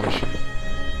gonna promise you,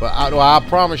 but I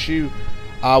promise you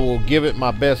I will give it my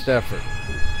best effort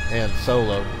and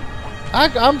solo.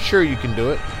 I'm sure you can do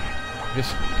it.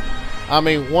 Just, I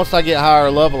mean, once I get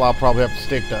higher level, I'll probably have to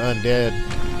stick to undead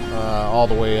all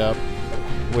the way up.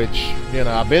 Which, you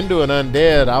know, I've been doing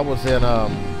undead. I was in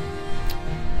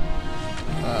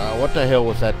what the hell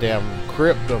was that damn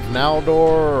Crypt of Naldor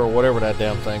or whatever that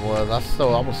damn thing was. I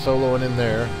was soloing in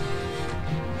there.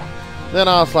 Then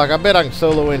I was like, I bet I can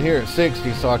solo in here at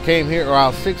 60. So I came here, or I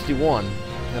was 61,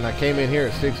 and I came in here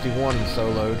at 61 and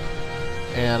soloed.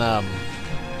 And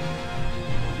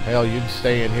hell, you'd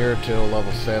stay in here till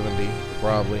level 70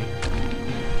 probably.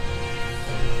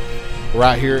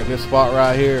 Right here at this spot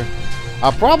right here. I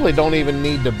probably don't even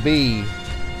need to be.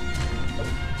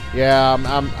 Yeah,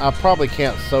 I probably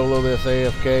can't solo this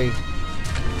AFK,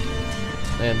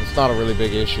 and it's not a really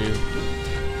big issue.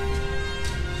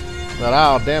 But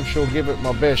I'll damn sure give it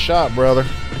my best shot, brother,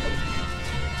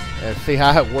 and see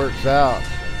how it works out.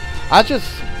 I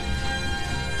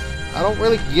don't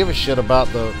really give a shit about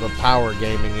the power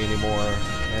gaming anymore,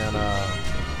 and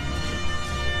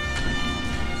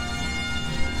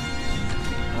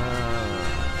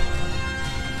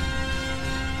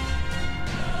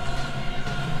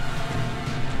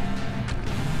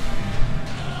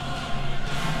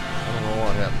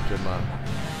to my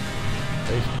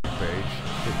Facebook page.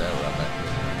 Get that right back in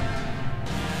there.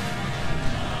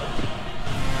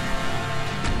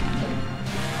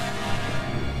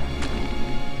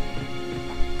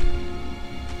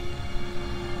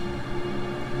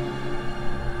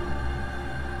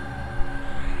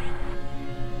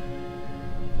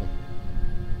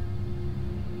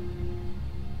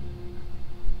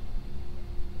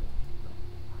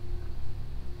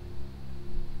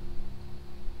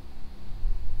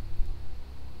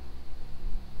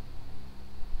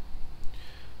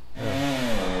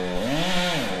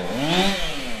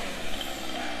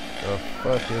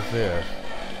 What is this?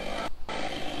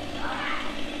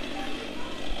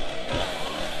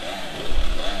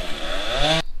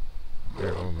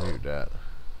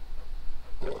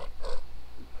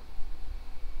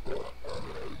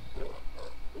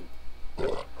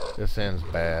 This ends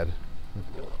bad.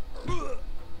 I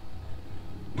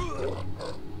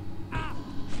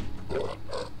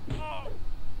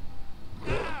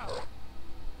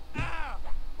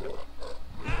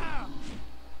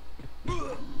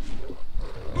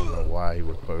don't know why he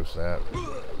would post that.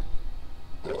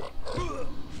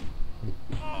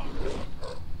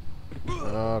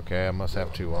 Okay, I must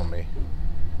have two on me.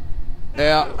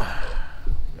 Yeah.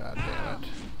 God damn it.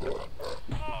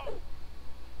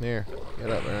 Here,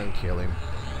 get up there and kill him.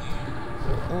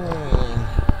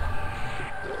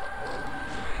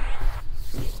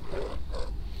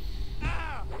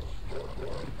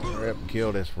 Hurry up and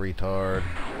kill this retard.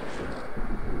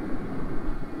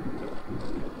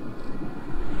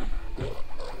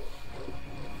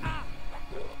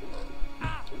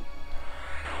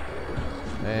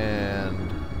 And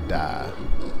die.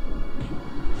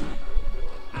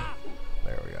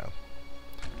 There we go.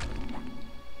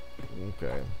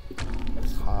 Okay.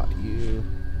 Pot you.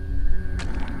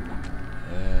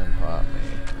 And pot me.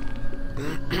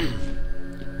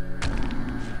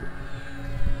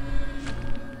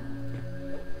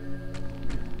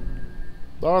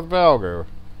 Darth Valger.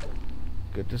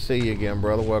 Good to see you again,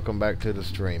 brother. Welcome back to the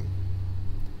stream.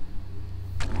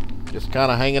 Just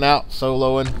kind of hanging out,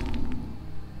 soloing.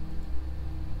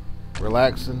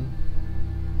 Relaxing.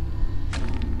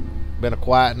 Been a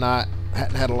quiet night.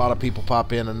 Hadn't had a lot of people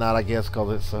pop in tonight, I guess,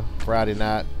 because it's a Friday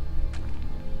night.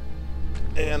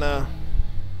 And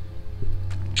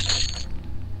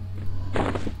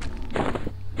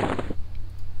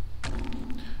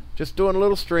just doing a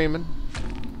little streaming.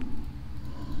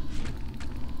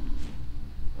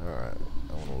 Alright,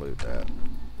 I want to loot that.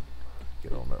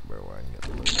 Get on up there where I can get the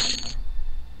loot.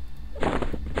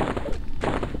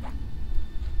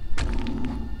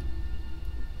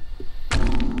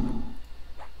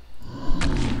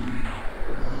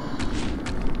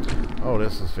 Oh,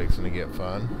 this is fixing to get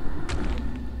fun.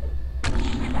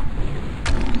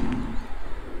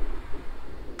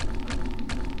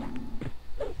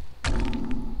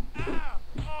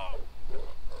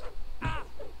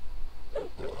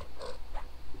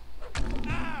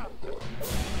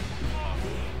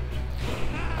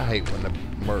 I hate when the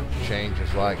merc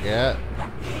changes like that.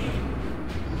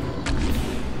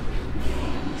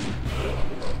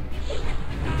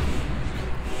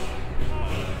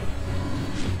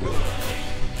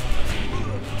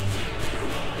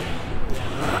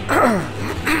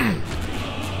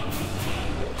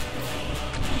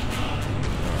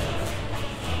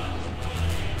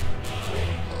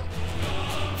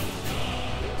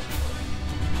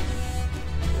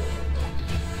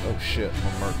 Oh shit,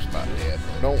 my merc's about dead.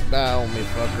 Don't die on me,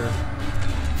 fucker.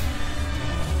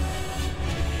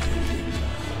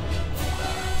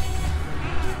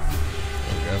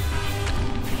 There we go.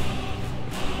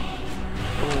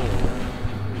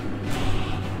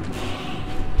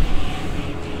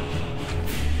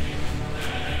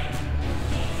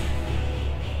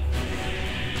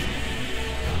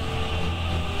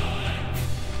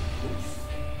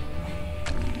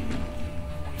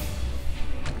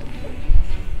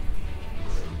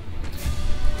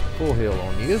 Full heal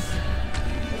on you.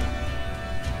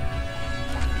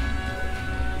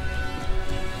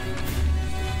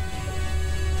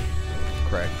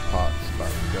 Crack pot's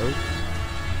about to go.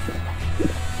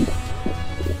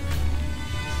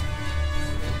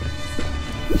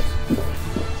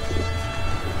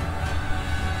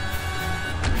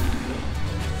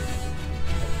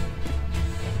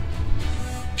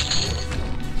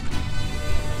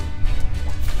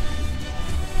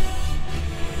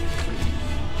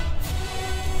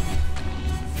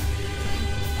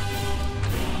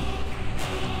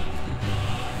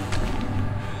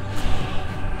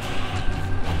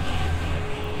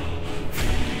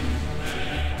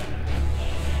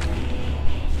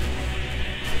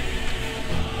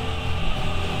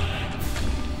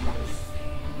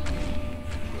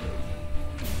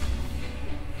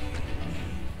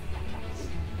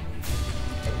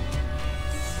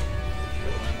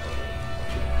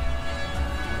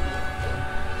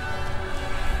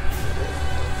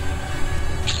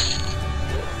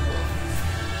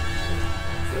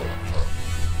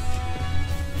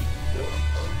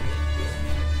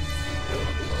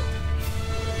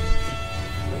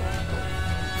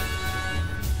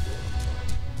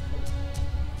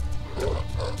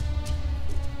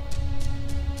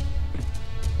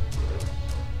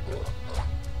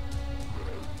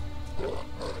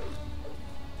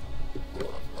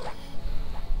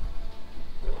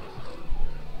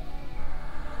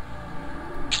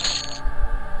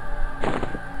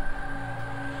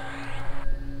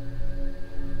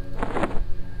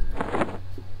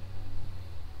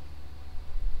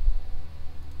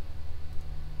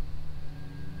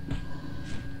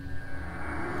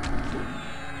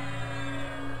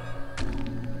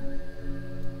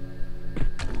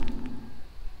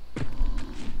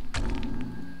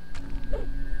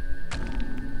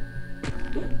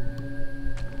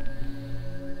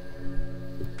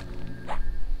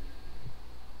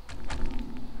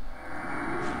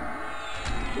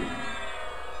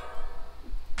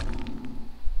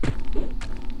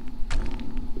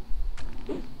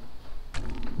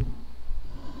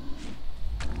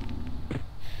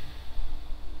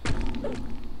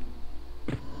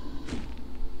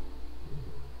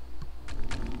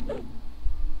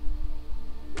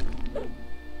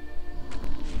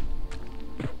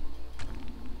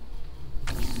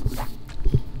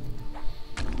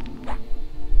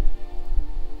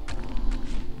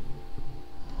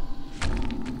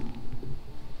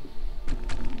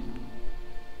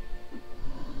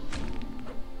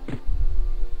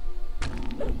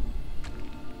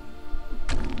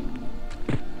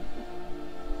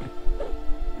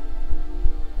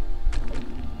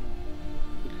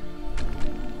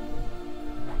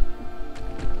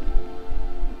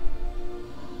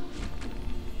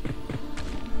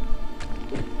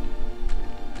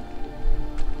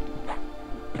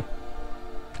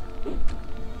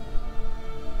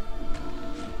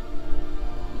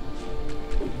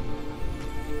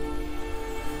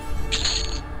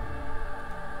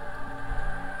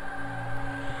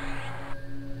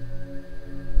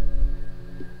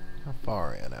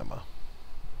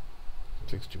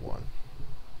 61.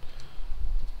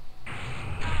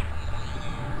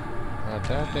 Write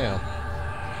that down.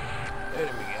 Hit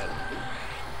him again.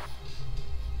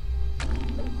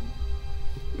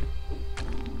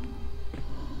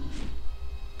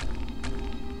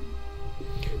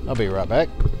 I'll be right back.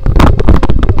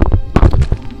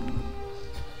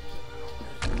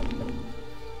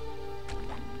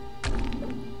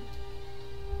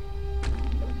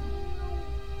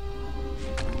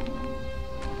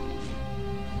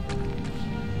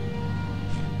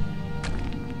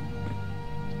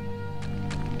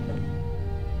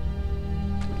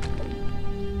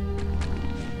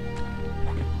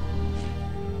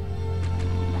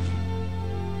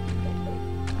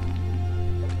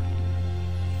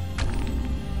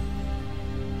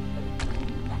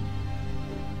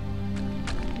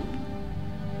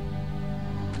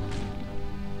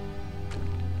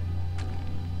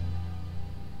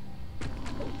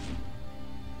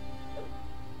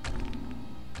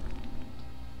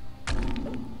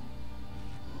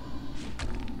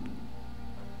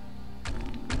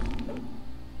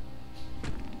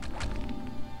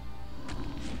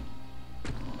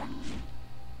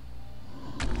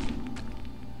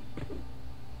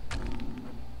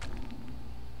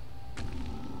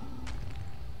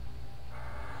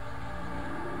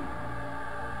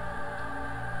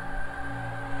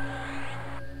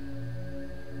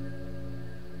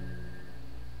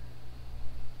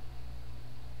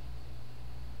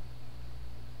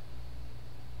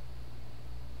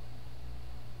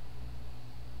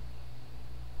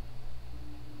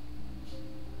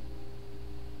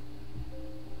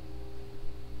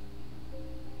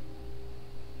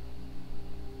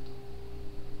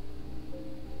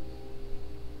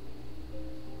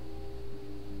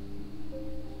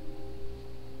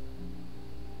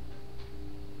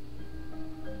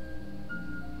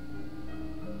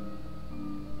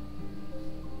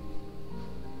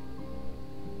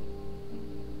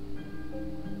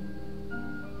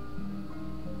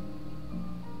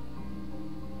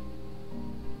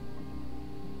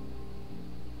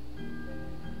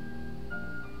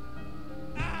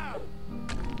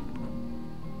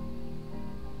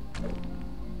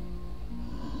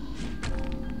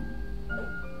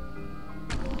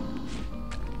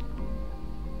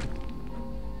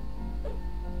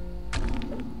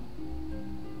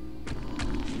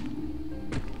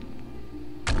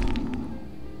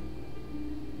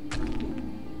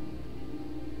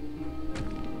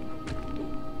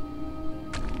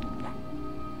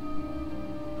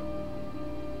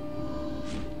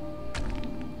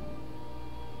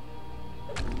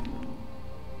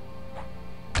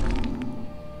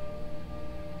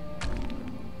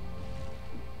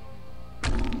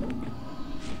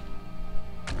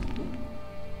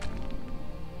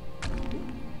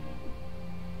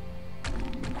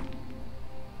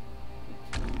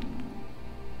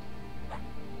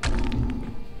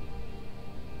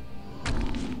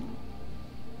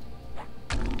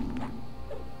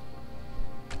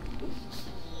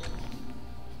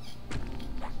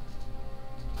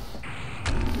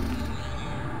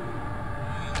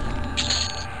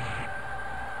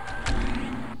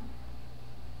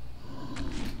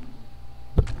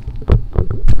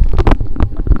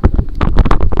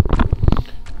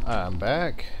 I'm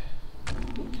back.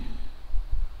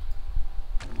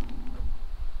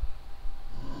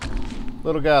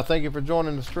 Little guy, thank you for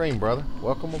joining the stream, brother.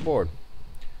 Welcome aboard.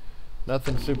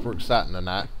 Nothing super exciting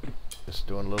tonight. Just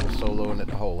doing a little soloing at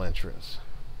the hole entrance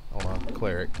on a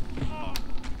cleric.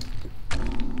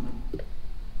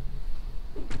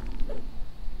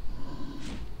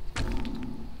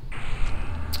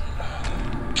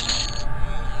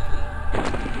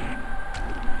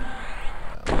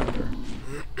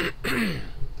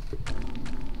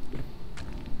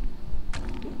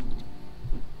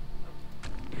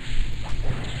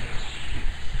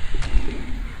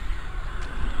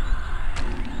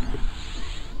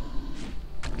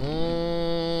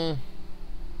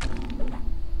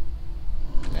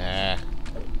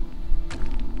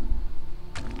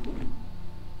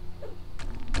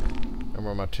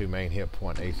 My two main hit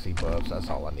point AC buffs, that's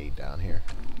all I need down here.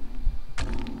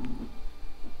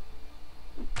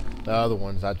 The other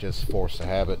ones I just force a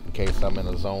habit in case I'm in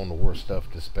a zone where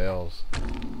stuff dispels.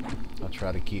 I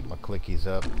try to keep my clickies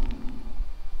up.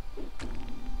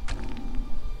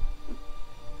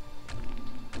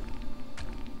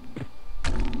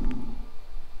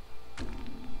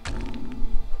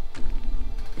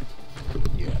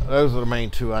 Yeah, those are the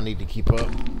main two I need to keep up.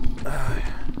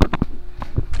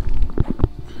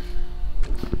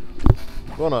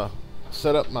 Gonna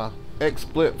set up my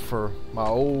XSplit for my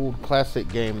old classic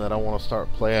game that I want to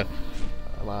start playing,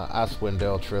 my Icewind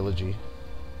Dale trilogy.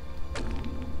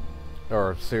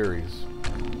 or series.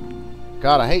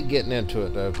 God, I hate getting into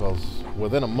it though, because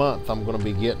within a month I'm going to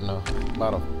be getting I'm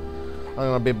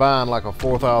going to be buying like a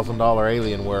 $4,000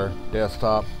 Alienware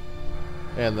desktop,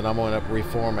 and then I'm going to end up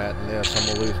reformatting this. I'm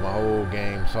going to lose my whole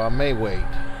game, so I may wait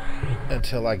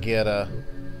until I get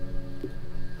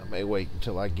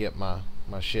my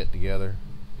shit together.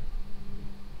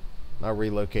 I'll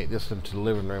relocate this into the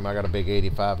living room. I got a big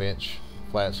 85-inch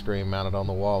flat screen mounted on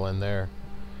the wall in there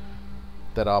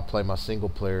that I'll play my single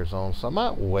players on, so I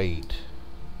might wait.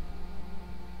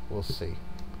 We'll see.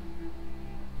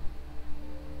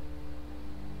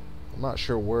 I'm not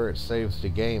sure where it saves the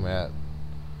game at.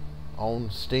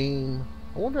 On Steam?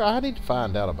 I wonder, I need to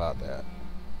find out about that.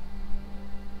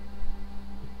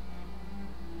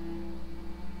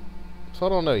 So I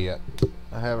don't know yet.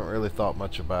 I haven't really thought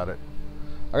much about it.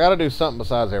 I gotta do something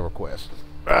besides EverQuest.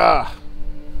 Ah!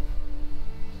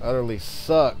 Utterly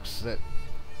sucks that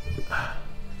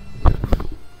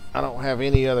I don't have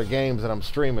any other games that I'm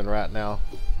streaming right now.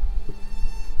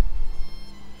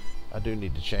 I do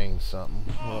need to change something.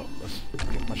 Well, let's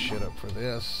get my shit up for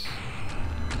this.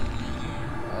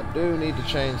 I do need to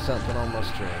change something on my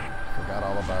stream. Forgot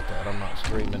all about that. I'm not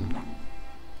streaming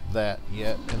that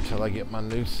yet until I get my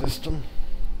new system.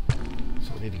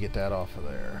 So we need to get that off of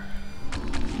there.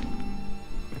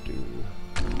 Do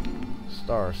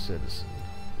Star Citizen.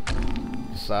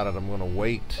 Decided I'm gonna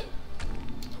wait.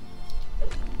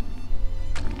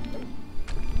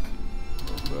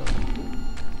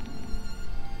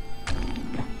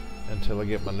 Until I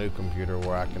get my new computer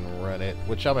where I can run it.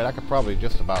 Which, I mean, I could probably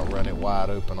just about run it wide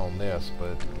open on this,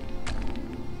 but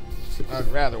I'd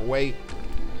rather wait.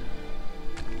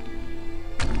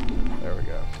 There we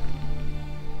go.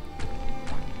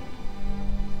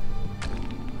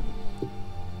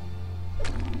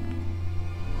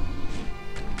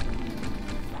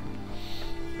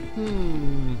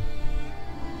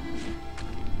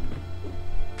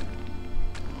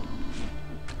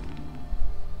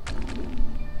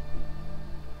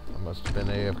 I must have been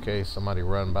AFK. Somebody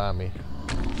run by me.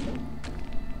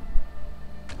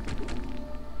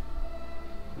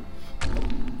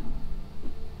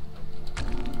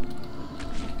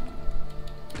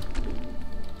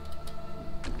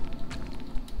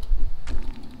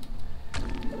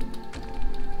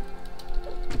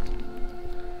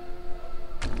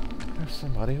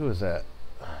 Somebody, who is that?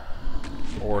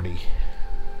 Orty.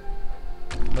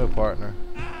 No partner.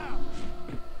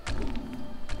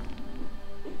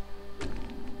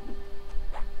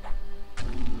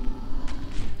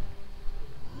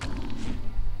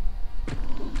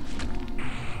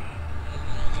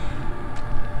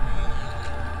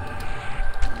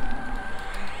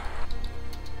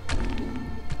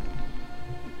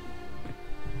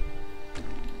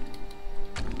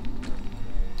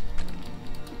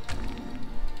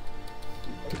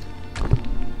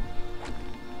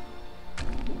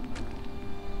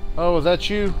 Oh, is that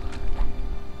you?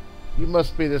 You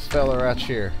must be this fella right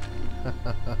here.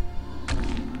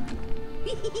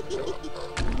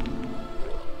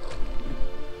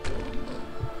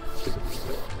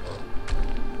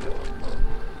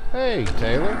 Hey,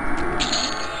 Taylor.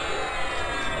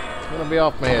 I'm gonna be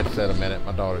off my headset a minute.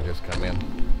 My daughter just come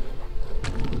in.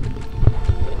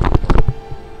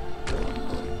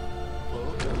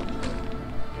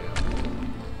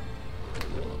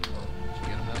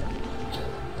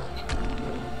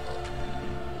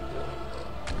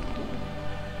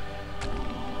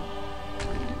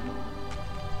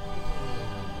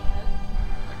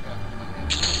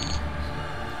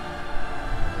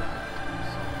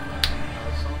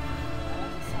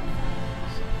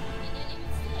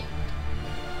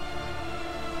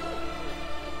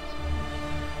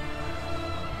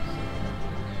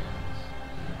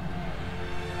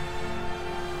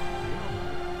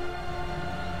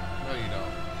 No, you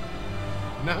don't.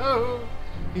 No,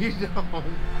 you don't. Shut up.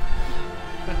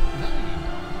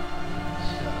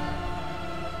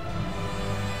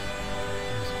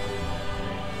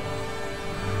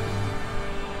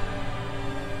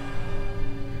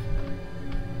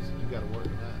 You gotta work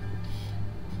with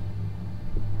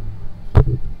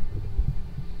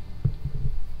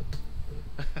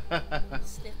that.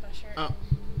 Sniff my shirt. Oh,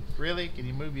 really? Can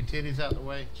you move your titties out the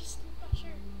way? Just sniff my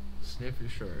shirt. Sniff your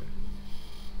shirt.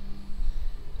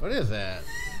 What is that?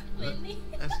 Lindy.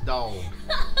 That's dog.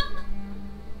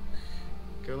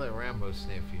 Go let Rambo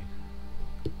sniff you.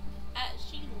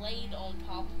 She laid on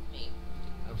top of me.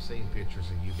 I've seen pictures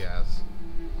of you guys.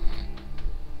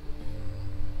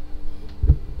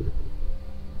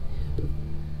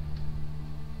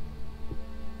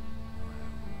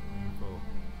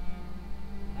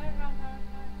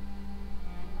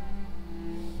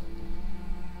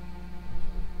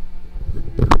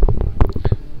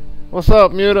 What's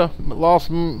up, Muda? Lost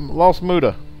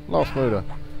Muda. Lost Muda.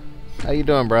 How you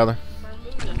doing, brother?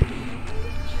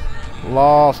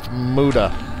 Lost Muda.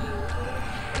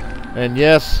 And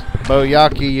yes,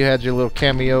 Boyaki, you had your little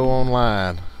cameo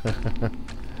online.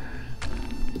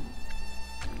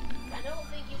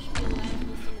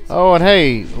 Oh, and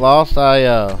hey, Lost,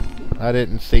 I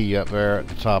didn't see you up there at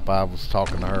the top. I was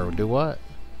talking to her. Do what?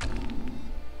 You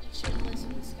shouldn't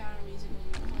listen to Sky music when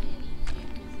you're playing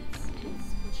EQ because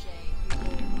it's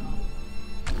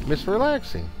cliche. It's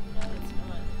relaxing. No, it's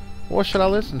not. What should I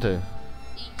listen to?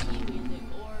 EQ music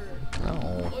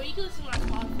No. or you can listen to my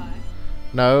Spotify.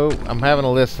 No, I'm having to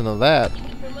listen to that. You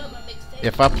can promote my mixtape.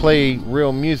 If I play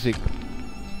real music,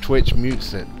 Twitch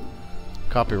mutes it.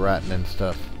 Copywriting and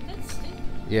stuff. That's stupid.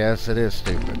 Yes, it is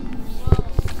stupid. Well,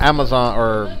 Amazon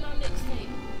or promote my mixtape.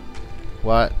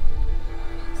 what?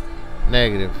 Mixtape.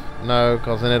 Negative. No,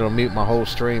 because then it'll mute my whole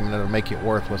stream and it'll make it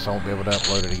worthless. I won't be able to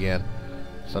upload it again.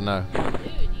 So no. Dude, you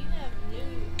have new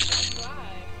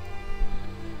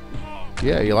live.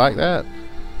 Yeah, you like that?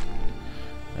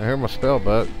 I hear my spell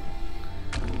book.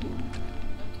 Okay, I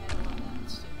don't like that.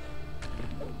 It's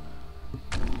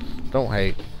stupid. Don't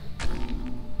hate.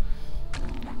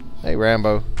 Hey,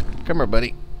 Rambo. Come here,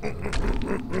 buddy.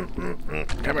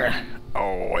 Come here.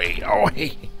 Oh, hey. Oh,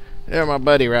 hey. There's my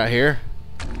buddy right here.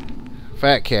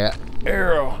 Fat cat.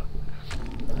 Arrow.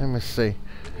 Let me see. It's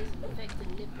an infected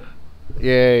nipple.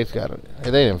 Yeah, he's got it.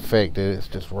 It ain't infected. It's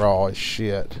just raw as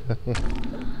shit.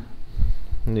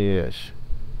 Yes.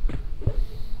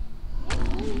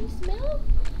 Hey, you smell?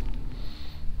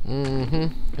 Mm-hmm.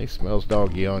 He smells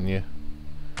doggy on you.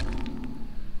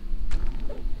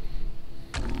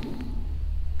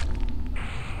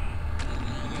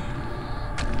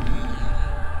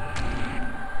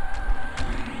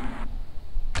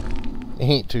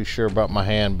 He ain't too sure about my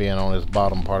hand being on his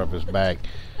bottom part of his back.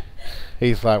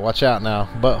 He's like, watch out now.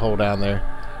 Butthole down there.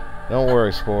 Don't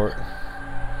worry, sport.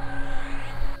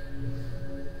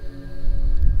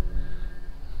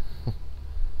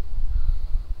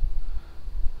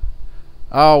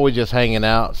 Oh, we just hanging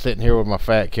out, sitting here with my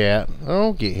fat cat.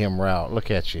 Don't get him route. Look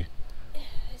at you.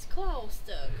 His claw was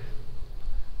stuck.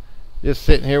 Just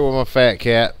sitting here with my fat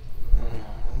cat.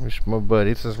 This is my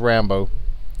buddy. This is Rambo.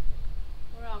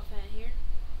 We're all fat here.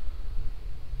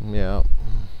 Yeah.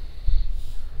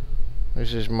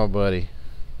 This is my buddy.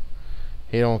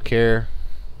 He don't care.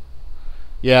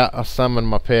 Yeah, I summoned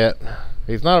my pet.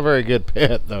 He's not a very good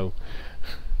pet, though.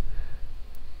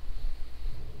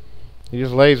 He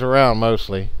just lays around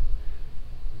mostly.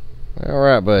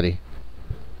 Alright, buddy.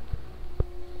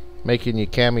 Making you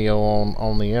cameo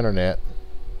on the internet.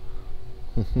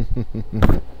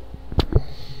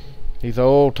 He's an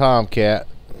old tomcat.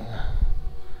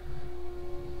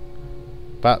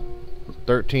 About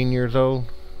 13 years old.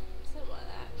 Something like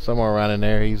that. Somewhere around in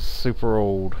there. He's super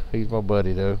old. He's my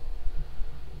buddy, though.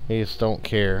 He just don't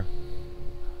care.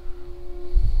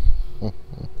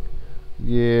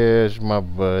 Yes, my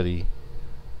buddy.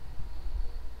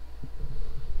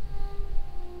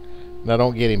 Now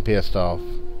don't get him pissed off. Have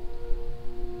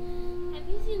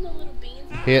you seen the little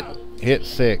beans? Hit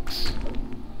 6.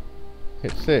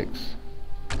 Hit 6.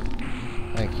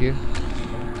 Thank you.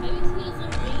 Have you seen his little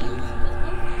beans?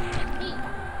 His one's like pink.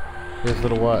 His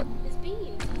little what? His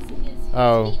beans. His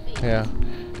Oh, feet beans. yeah.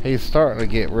 He's starting to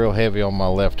get real heavy on my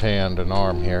left hand and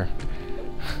arm here.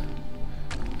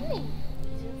 Hey,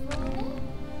 he's in front of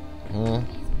that. Mm.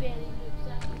 His belly looks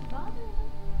like his father.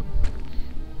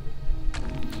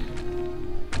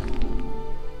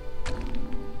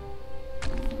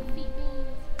 Some feet beans.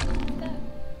 He's got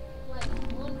like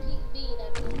one pink bean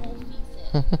after the whole feet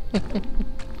set.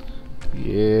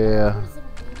 Yeah. What is some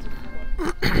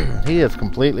beans are for? He is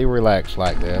completely relaxed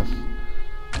like this.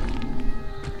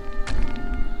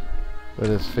 With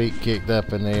his feet kicked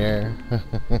up in the air.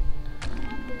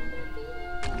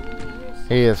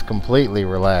 He is completely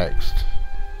relaxed.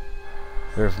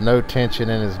 There's no tension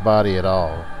in his body at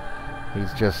all. He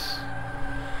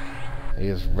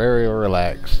is very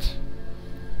relaxed.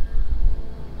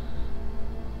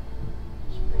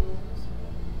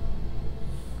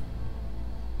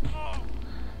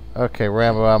 Okay,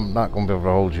 Rambo, I'm not going to be able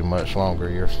to hold you much longer.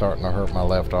 You're starting to hurt my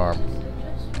left arm.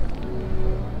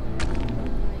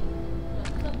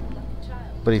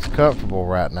 But he's comfortable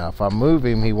right now. If I move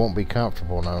him, he won't be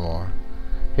comfortable no more.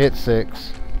 Hit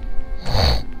 6.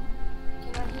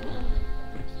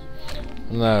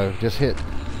 No, just hit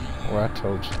where I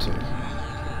told you to.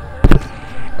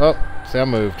 Oh, see, I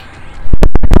moved.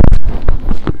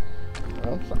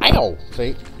 Ow!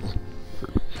 See?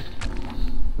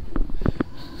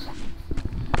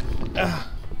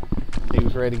 He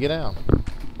was ready to get out.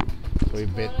 So he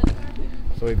bit.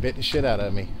 So he bit the shit out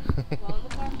of me. While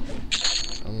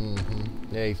in the car?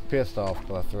 Yeah, he's pissed off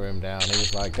because I threw him down. He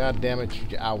was like, God damn it,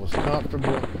 I was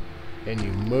comfortable, and you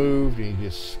moved, and you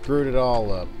just screwed it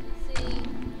all up. See,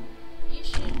 you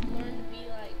should learn to be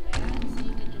like that so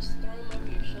you can just throw him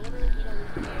over your shoulder and he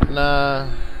don't care. Nah.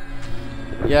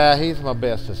 Yeah, he's my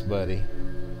bestest buddy.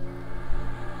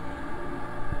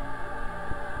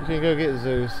 You can go get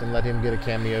Zeus and let him get a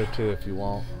cameo too if you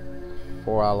want,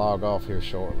 before I log off here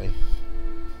shortly.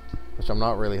 Which I'm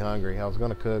not really hungry. I was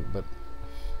gonna cook, but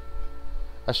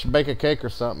I should bake a cake or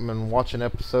something and watch an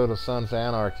episode of Sons of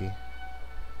Anarchy.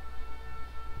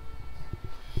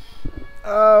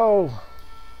 Oh!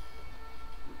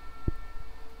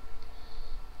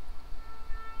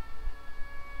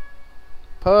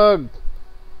 Pug!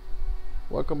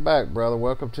 Welcome back, brother.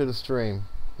 Welcome to the stream.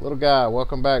 Little guy,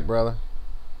 welcome back, brother.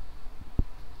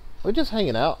 We're just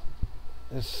hanging out.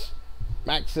 Just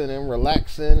maxing and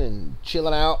relaxing and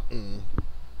chilling out, and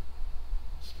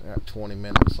got 20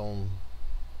 minutes on.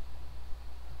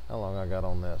 How long I got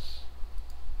on this?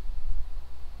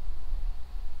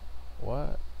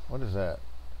 What is that?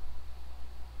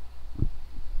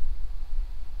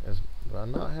 Do I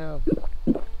not have?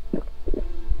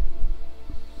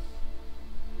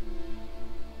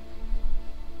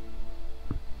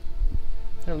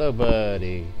 Hello,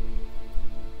 buddy.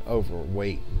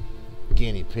 Overweight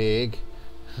guinea pig.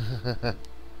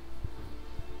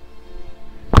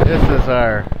 This is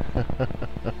our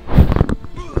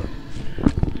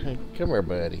come here,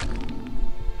 buddy.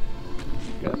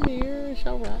 Come here, it's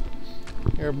alright.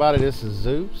 Everybody, this is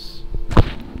Zeus.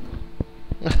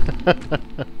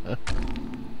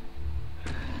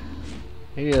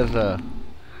 He is an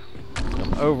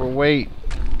overweight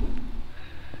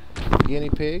guinea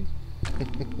pig.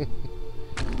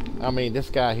 I mean, this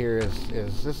guy here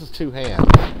is this is two hands.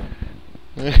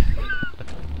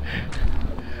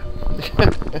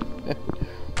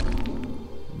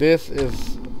 This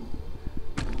is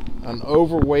an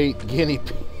overweight guinea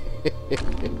pig.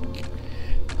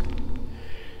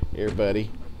 Here, buddy.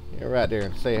 You're right there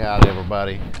and say hi to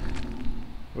everybody.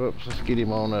 Whoops, let's get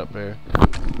him on up there.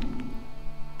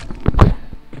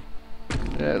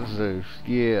 That's Zeus,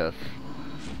 yes.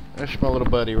 That's my little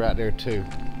buddy right there too.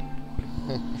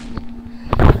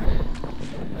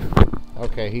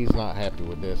 Okay, he's not happy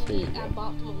with this. Here you go. I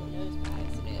bopped him on the nose by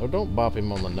accident. Oh, don't bop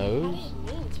him on the nose. I didn't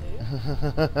mean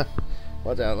to.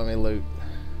 Watch out, let me loot.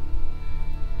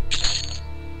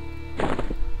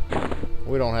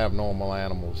 We don't have normal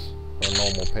animals or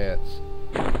normal pets.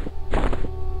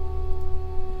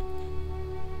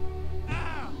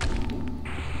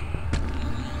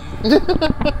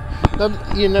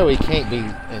 You know he can't be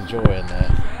enjoying that.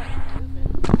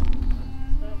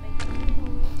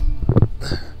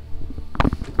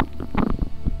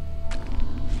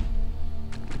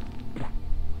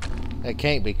 That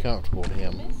can't be comfortable to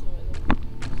him.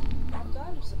 I've got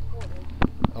him supported.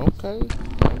 Okay.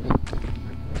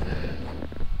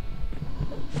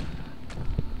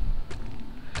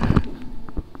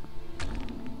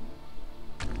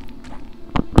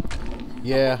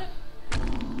 Yeah.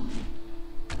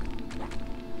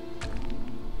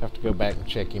 Have to go back and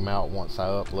check him out once I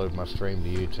upload my stream to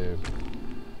YouTube.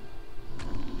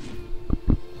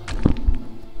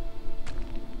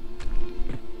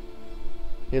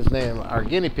 His name, our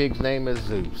guinea pig's name is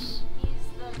Zeus. He's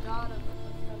the god of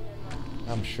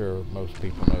thunder. I'm sure most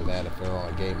people know that if they're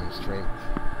on a gaming stream.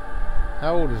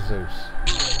 How old is Zeus?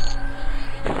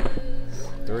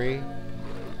 3?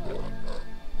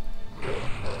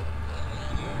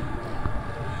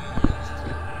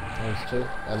 He's 2.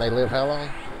 And they live how long?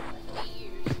 8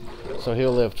 years. So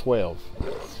he'll live 12.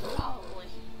 Probably.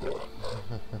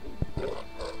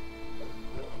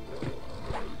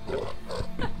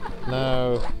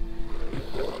 No.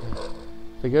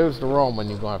 If he goes to Roman,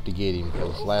 you're going to have to get him,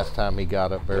 because last time he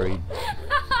got up there, he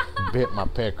bit my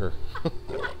pecker.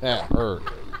 That hurt.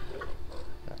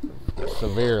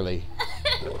 Severely.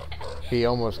 He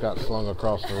almost got slung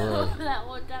across the room. That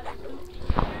one time he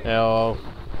pooped Oh,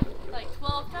 like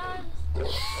 12 times.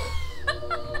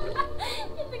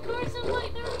 In the course of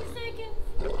like 30 seconds.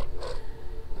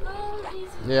 Oh,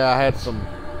 Jesus. yeah, I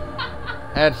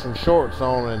had some shorts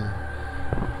on, and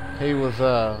he was,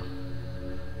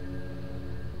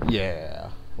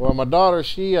 yeah. Well, my daughter,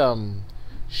 she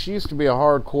used to be a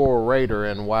hardcore raider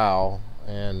in WoW,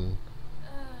 and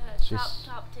she's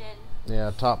Top 10.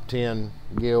 yeah, top 10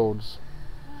 guilds,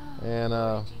 and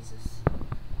Jesus.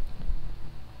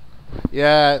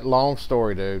 yeah, long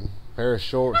story, dude. Pair of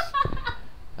shorts.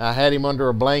 I had him under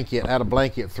a blanket, had a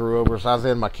blanket threw over, so I was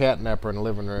in my catnapper in the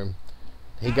living room.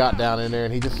 he got down in there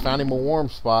and he just found him a warm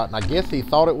spot. And I guess he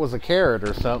thought it was a carrot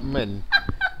or something, and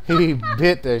he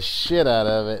bit the shit out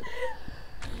of it.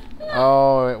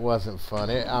 Oh, it wasn't fun.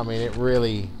 I mean, it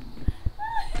really...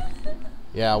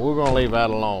 Yeah, we're going to leave that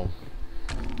alone.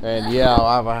 And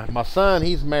yeah, my son,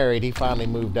 he's married. He finally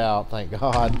moved out, thank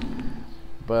God.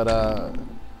 But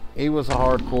he was a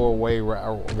hardcore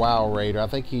WoW raider. I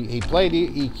think he played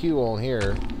EQ on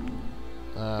here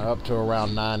up to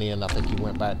around 90, and I think he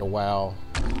went back to WoW.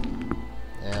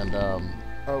 And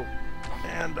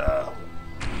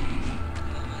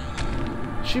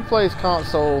she plays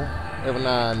console every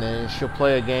now and then. She'll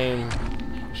play a game.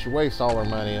 She wastes all her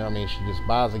money. I mean, she just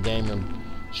buys a game and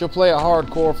she'll play it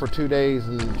hardcore for 2 days,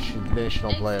 and then she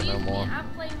don't play it no more. I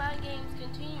play my games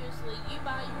continuously. You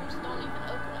buy yours, don't even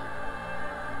open them.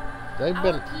 They've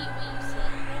been. Repeat what you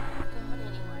said. They're not going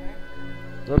anywhere.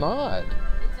 They're not.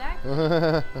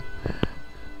 Exactly.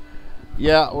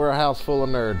 Yeah, we're a house full of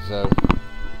nerds, though.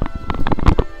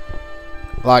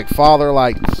 Like father,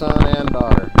 like son and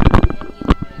daughter.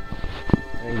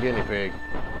 And guinea pig.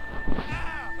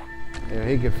 If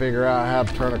he could figure out how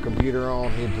to turn a computer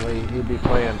on, he'd be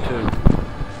playing too.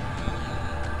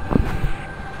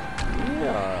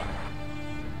 Yeah.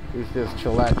 He's just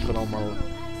chillaxing on my...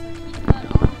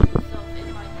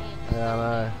 Yeah, I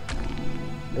know.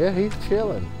 Yeah, he's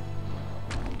chilling.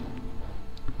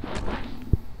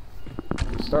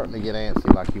 He's starting to get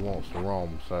antsy, like he wants to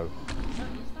roam, so...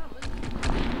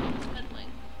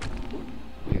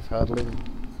 He's huddling?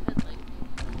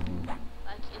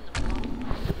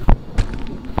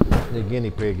 The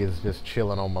guinea pig is just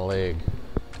chilling on my leg.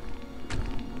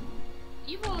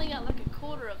 You've only got like a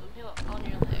quarter of him on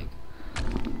your leg.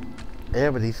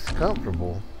 Yeah, but he's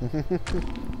comfortable. Look, I'm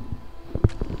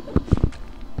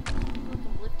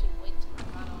lifting weights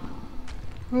with my right arm.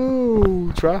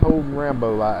 Oh, try holding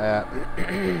Rambo like that.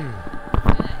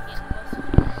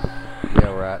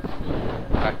 Yeah, right.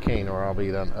 I can't, or I'll be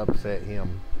done upset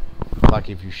him. Like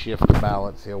if you shift the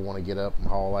balance, he'll want to get up and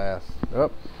haul ass.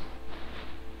 Up.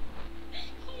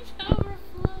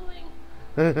 Overflowing.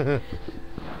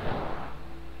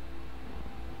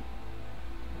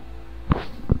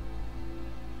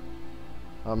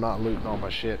 I'm not looting all my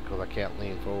shit because I can't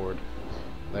lean forward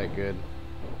that good.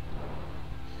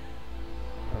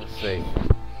 Let's see.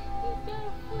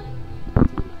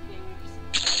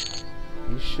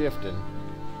 He's shifting.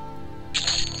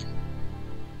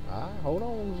 Hold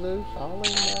on, Zeus. I'll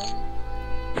lean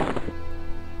down.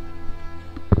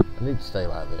 I need to stay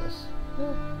like this.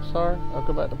 Yeah, sorry, I'll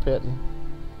go back to petting.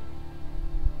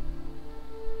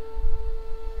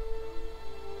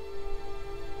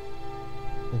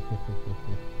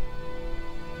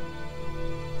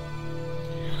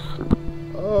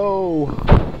 Oh.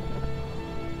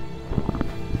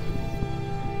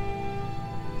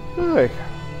 Hey.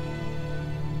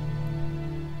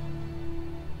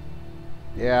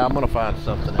 Yeah, I'm gonna find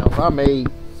something else. I may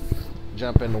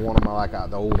jump into one of my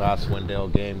the old Icewind Dale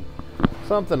game.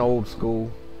 Something old school.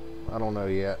 I don't know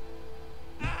yet.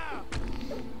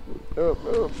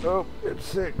 Up. It's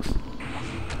 6.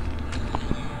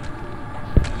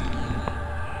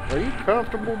 Are you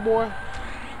comfortable, boy?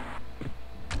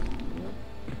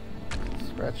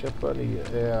 Scratch up under you.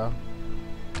 Yeah.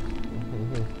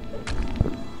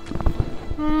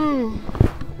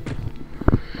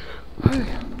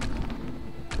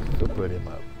 Go put him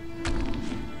up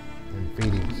and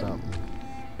feed him something.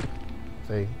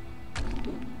 See?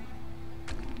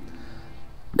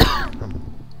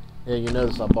 Yeah, you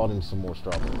notice I bought him some more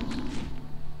strawberries.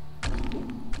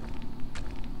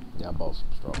 Yeah, I bought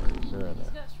some strawberries. They're in He's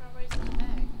there. got strawberries in the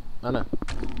bag. I know.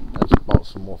 I just bought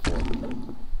some more for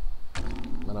him.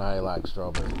 I know how you like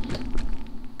strawberries.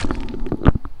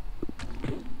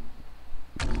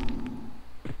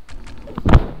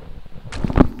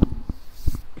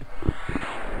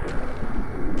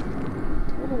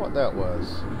 I wonder what that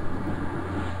was.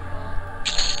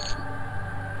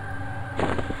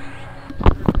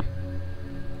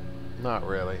 Not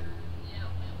really. Yeah, it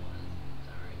was.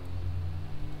 Sorry.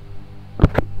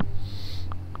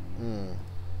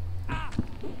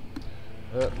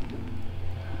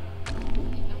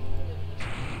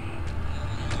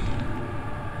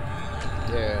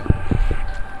 Yeah.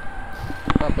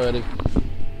 Hi, buddy.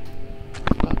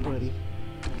 Hi, buddy.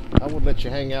 I would let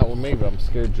you hang out with me, but I'm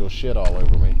scared you'll shit all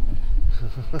over me.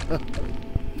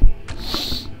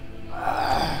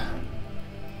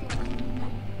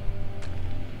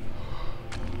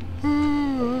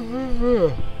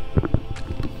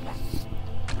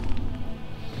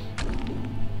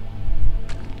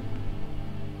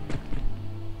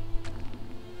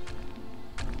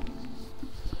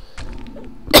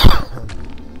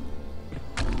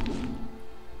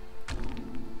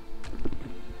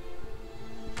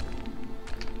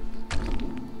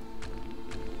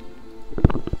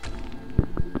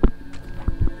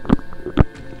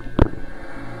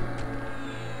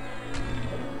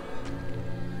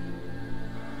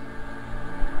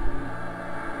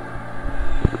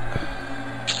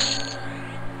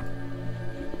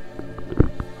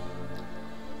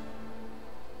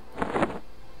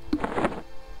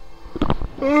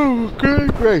 Oh,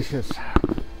 good gracious.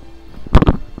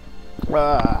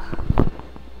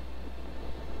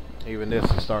 Even this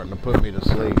is starting to put me to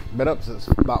sleep. Been up since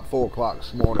about 4 o'clock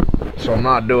this morning, so I'm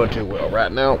not doing too well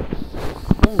right now.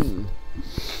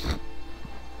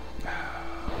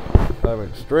 I'm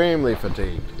extremely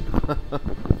fatigued. Let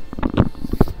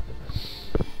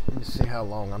me see how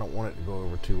long. I don't want it to go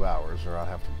over 2 hours, or I'll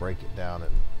have to break it down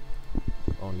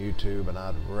on YouTube, and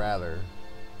I'd rather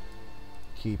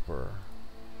keep her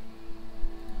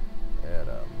at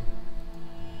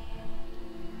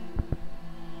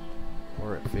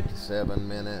we're at 57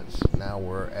 minutes. Now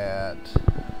we're at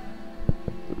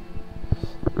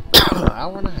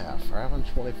hour and a half. We're having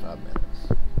 25 minutes.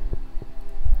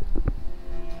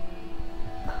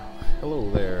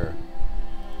 Hello there,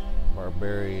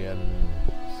 Barbarian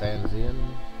Sanzian.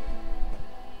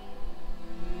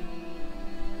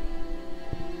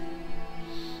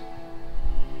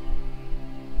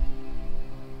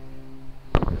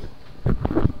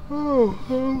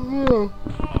 Oh.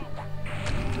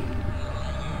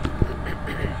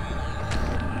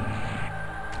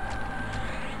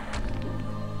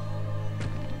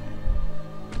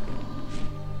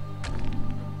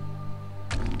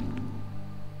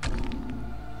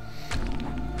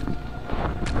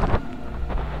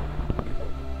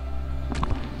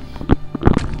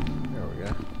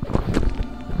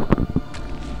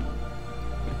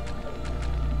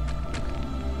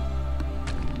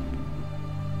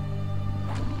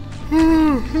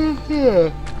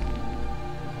 Yeah.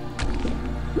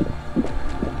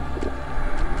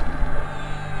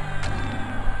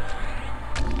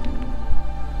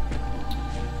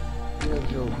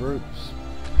 Here's your groups.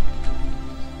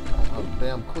 I don't have a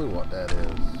damn clue what that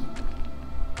is.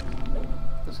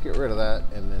 Let's get rid of that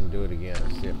and then do it again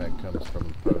and see if that comes from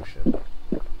the potion.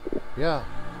 Yeah.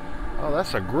 Oh,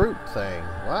 that's a group thing.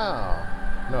 Wow.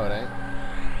 No, it ain't.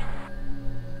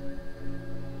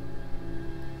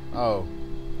 Oh.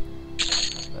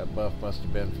 That buff must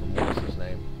have been from what's his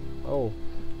name. Oh,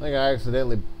 I think I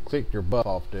accidentally clicked your buff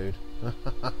off, dude.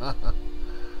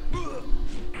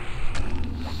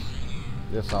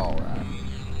 It's alright.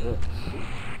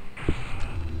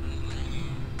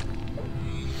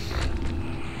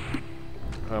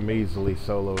 I'm easily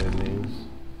soloing these.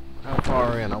 How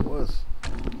far in I was?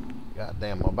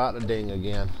 Goddamn, I'm about to ding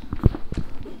again.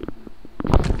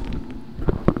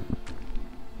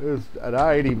 And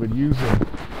I ain't even using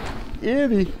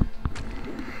any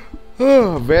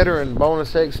veteran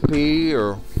bonus XP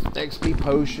or XP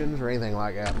potions or anything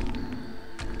like that.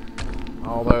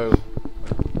 Although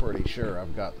I'm pretty sure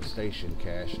I've got the station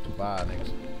cash to buy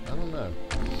next. I don't know.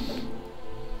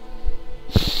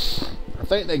 I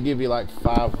think they give you like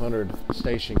 500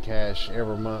 station cash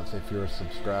every month if you're a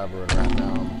subscriber, and right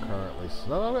now I'm currently,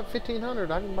 no, I'm at 1500.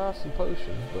 I can buy some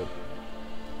potions, but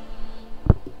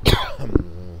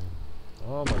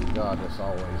oh my god, this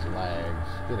always lags.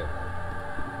 Get it.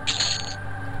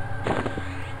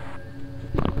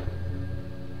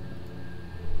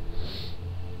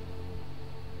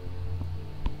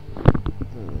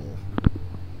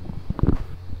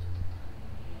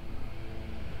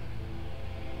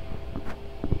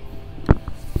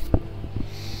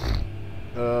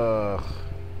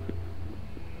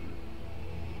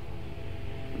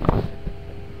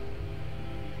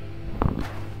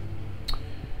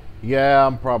 Yeah,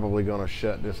 I'm probably gonna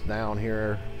shut this down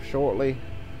here shortly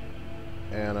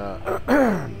and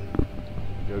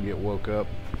go get woke up.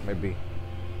 Maybe,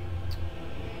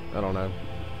 I don't know,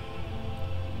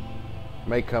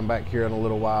 may come back here in a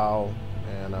little while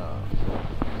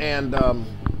and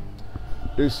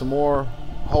do some more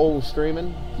whole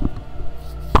streaming.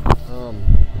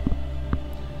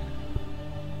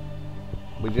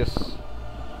 We just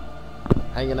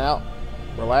hanging out,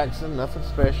 relaxing, nothing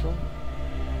special.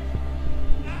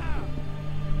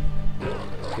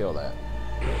 Kill that.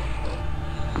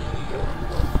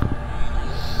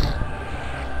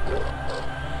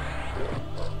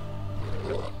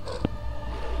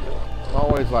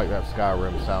 Always like that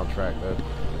Skyrim soundtrack though.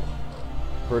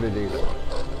 Pretty decent.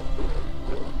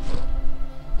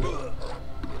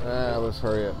 Let's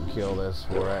hurry up and kill this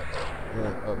before that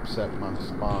upset my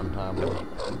spawn timer.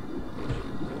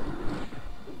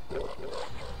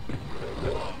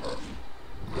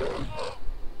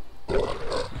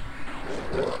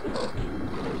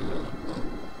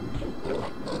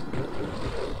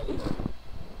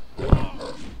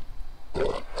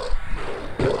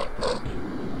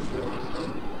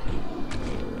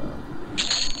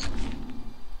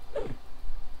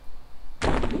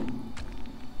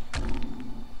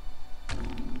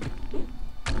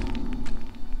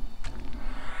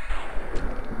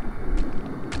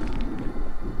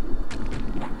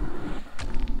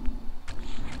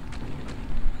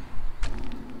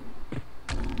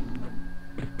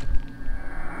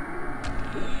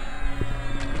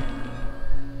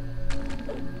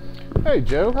 Hey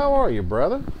Joe, how are you,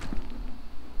 brother?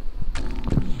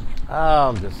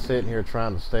 I'm just sitting here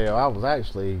trying to stay. I was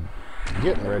actually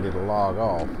getting ready to log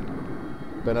off.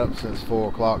 Been up since 4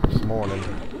 o'clock this morning.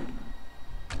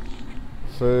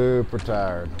 Super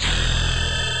tired.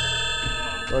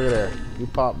 Look at there. You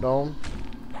popped on.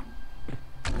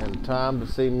 And time to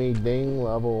see me ding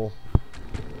level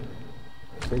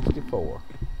 64.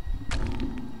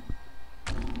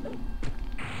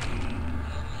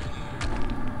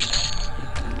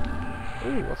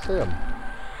 Ooh, what's them?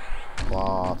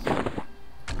 Cloth.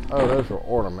 Oh, those are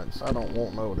ornaments. I don't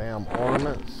want no damn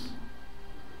ornaments.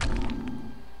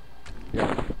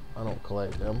 Yep, I don't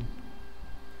collect them.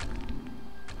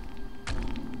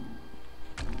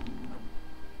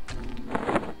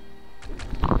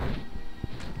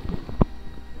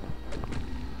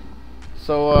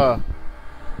 So,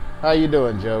 how you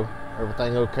doing, Joe?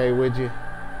 Everything okay with you?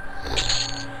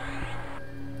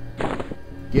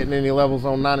 Getting any levels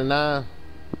on 99?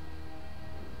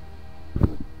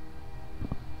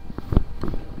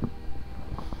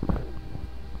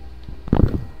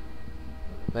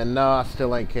 And no, I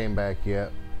still ain't came back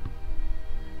yet.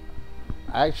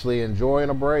 Actually enjoying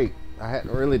a break. I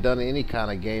hadn't really done any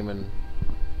kind of gaming.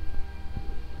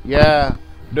 Yeah,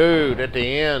 dude, at the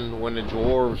end when the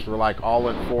dwarves were like all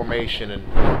in formation and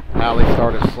how they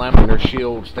started slamming their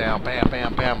shields down, bam,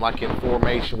 bam, bam, like in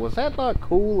formation. Was that not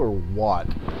cool or what?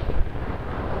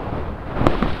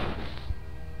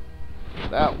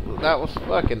 That was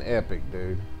fucking epic,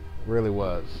 dude. Really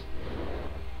was.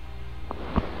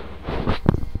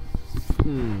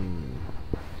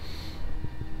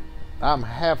 I'm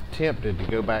half tempted to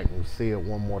go back and see it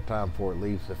one more time before it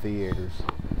leaves the theaters.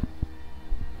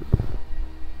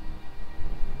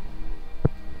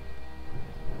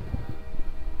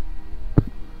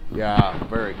 Yeah,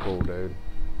 very cool, dude.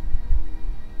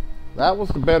 That was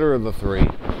the better of the three.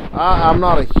 I'm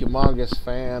not a humongous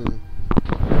fan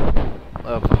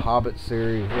of the Hobbit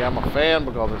series. Yeah, I'm a fan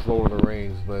because it's Lord of the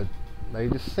Rings, but they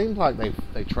just seems like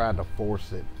they tried to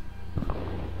force it.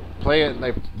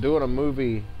 They're doing a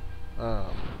movie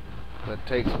that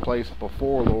takes place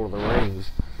before Lord of the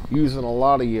Rings, using a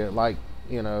lot of your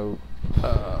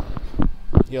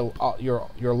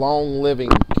your long living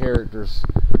characters,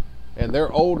 and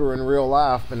they're older in real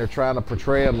life, and they're trying to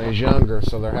portray them as younger,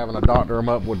 so they're having to doctor them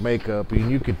up with makeup, and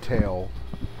you could tell.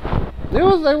 They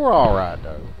were all right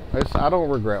though. I don't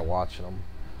regret watching them.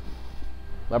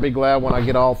 I'll be glad when I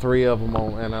get all three of them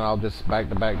on, and then I'll just back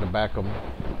to back them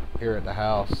here at the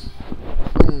house.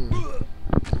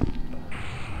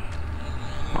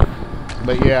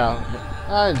 But yeah,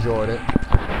 I enjoyed it.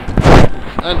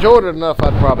 I enjoyed it enough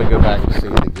I'd probably go back and see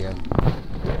it again.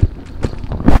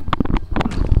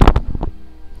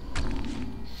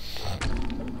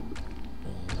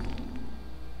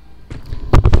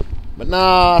 But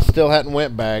nah, I still hadn't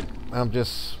went back.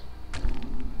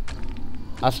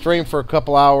 I streamed for a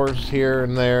couple hours here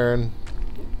and there,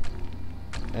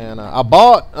 and I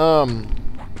bought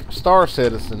Star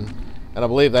Citizen, and I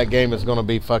believe that game is going to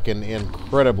be fucking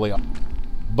incredibly.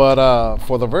 But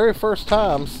for the very first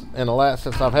times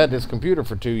since I've had this computer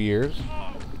for 2 years,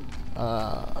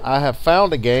 I have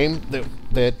found a game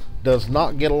that does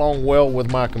not get along well with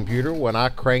my computer when I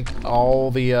crank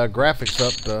all the graphics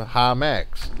up to high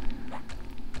max.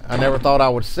 I never thought I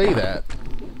would see that,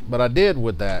 but I did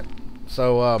with that.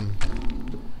 So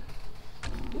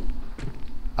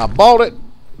I bought it,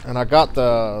 and I got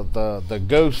the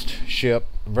Ghost ship,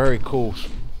 very cool,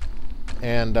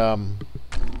 and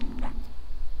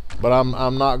but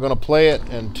I'm not gonna play it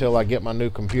until I get my new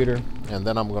computer, and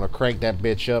then I'm gonna crank that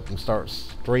bitch up and start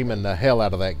streaming the hell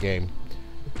out of that game.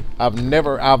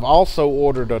 I've also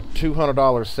ordered a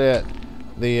 $200 set,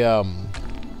 the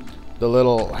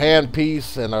little hand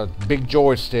piece and a big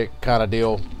joystick kind of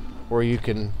deal, where you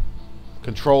can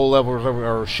control levels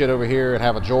or shit over here and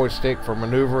have a joystick for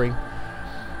maneuvering.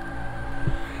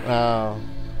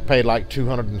 Paid like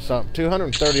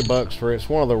 230 bucks for it. It's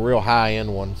one of the real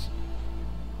high-end ones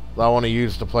that I want to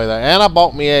use to play that. And I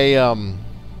bought me a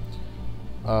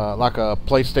like a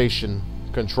PlayStation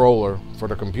controller for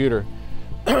the computer.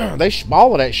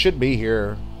 All of that should be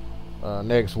here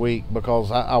next week,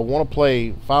 because I want to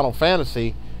play Final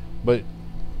Fantasy, but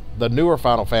the newer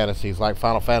Final Fantasies, like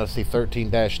Final Fantasy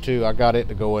 13-2, I got it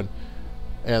to go in,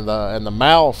 and the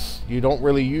mouse, you don't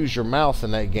really use your mouse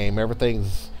in that game.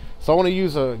 So I want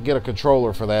to get a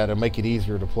controller for that and make it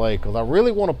easier to play, because I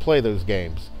really want to play those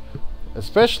games,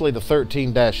 especially the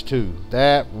 13-2.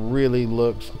 That really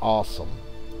looks awesome.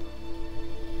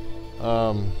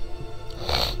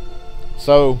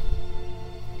 So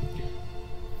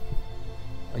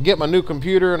I get my new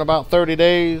computer in about 30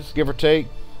 days, give or take.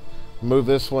 move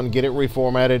this one, get it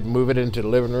reformatted, move it into the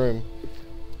living room,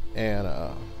 and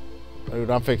dude,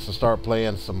 I'm fixing to start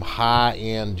playing some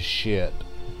high-end shit.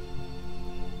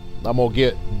 I'm gonna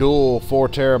get dual 4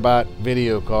 terabyte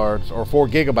video cards, or 4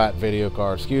 gigabyte video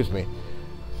cards, excuse me.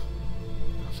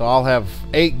 So I'll have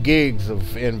 8 gigs of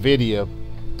NVIDIA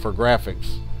for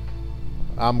graphics.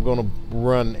 I'm gonna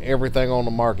run everything on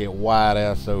the market wide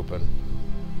ass open,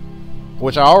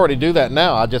 which I already do that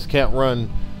now. I just can't run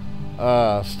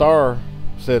Star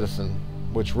Citizen,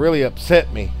 which really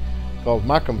upset me, because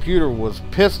my computer was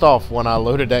pissed off when I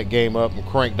loaded that game up and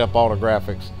cranked up all the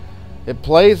graphics. It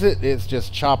plays it, it's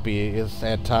just choppy. It's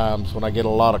at times when I get a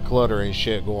lot of clutter and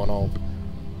shit going on.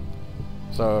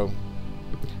 So,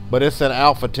 but it's in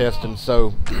alpha testing,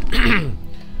 so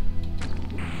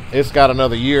it's got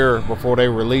another year before they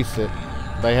release it.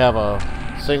 They have a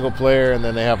single player, and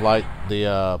then they have like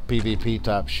the PvP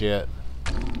type shit.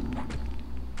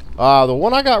 The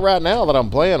one I got right now that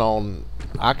I'm playing on,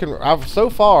 I've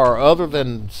so far, other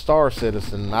than Star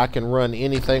Citizen, I can run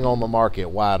anything on the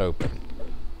market wide open.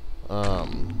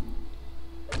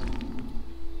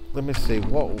 Let me see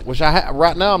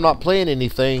right now I'm not playing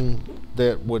anything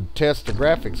that would test the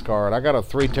graphics card. I got a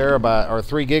 3 terabyte or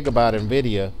 3 gigabyte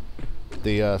NVIDIA,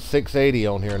 the 680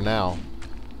 on here now,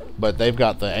 but they've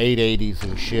got the 880s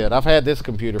and shit. I've had this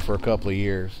computer for a couple of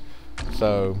years,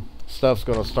 so stuff's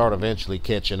gonna start eventually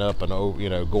catching up and, you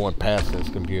know, going past this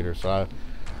computer. So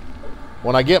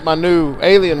when I get my new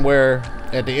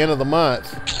Alienware at the end of the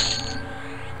month,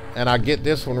 and I get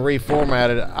this one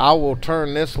reformatted, I will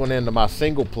turn this one into my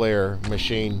single player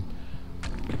machine,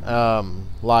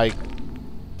 like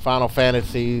Final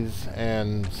Fantasies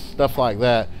and stuff like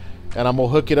that, and I'm gonna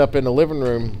hook it up in the living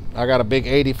room. I got a big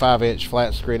 85-inch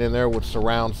flat screen in there with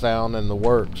surround sound and the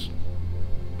works.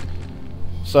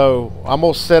 So I'm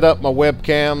gonna set up my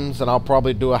webcams, and I'll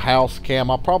probably do a house cam.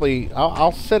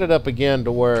 I'll set it up again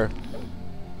to where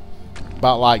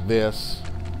about like this.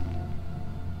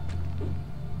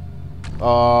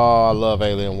 Oh, I love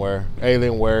Alienware.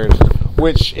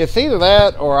 Which it's either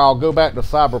that or I'll go back to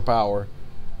CyberPower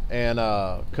and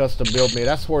custom build me.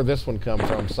 That's where this one comes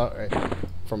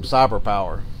from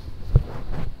CyberPower.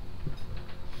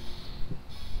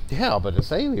 Yeah, but it's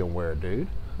Alienware, dude.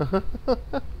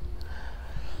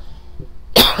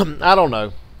 I don't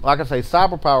know. Like I say,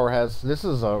 CyberPower has, this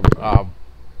is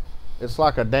it's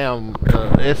like a damn,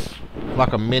 it's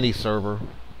like a mini server.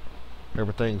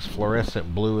 Everything's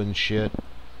fluorescent blue and shit,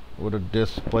 with a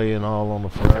display and all on the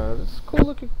front. It's a cool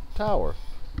looking tower.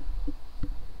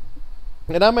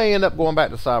 And I may end up going back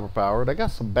to CyberPower. They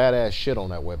got some badass shit on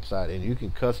that website, and you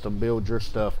can custom build your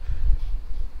stuff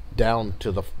down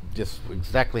to the just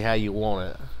exactly how you want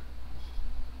it.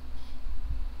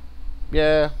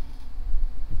 Yeah.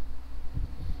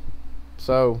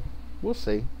 So we'll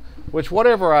see. Which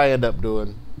whatever I end up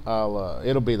doing,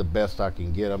 it'll be the best I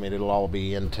can get. I mean, it'll all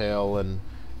be Intel and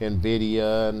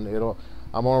NVIDIA, and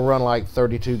I'm gonna run like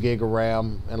 32 gig of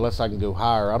RAM unless I can go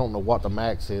higher. I don't know what the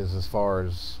max is as far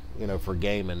as, you know, for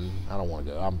gaming. I don't want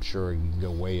to go. I'm sure you can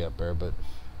go way up there, but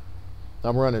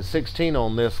I'm running 16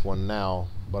 on this one now,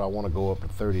 but I want to go up to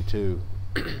 32,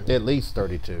 at least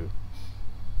 32,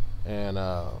 and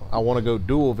I want to go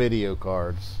dual video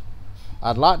cards.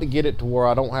 I'd like to get it to where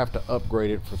I don't have to upgrade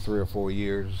it for 3 or 4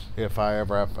 years if I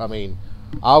ever have. I mean,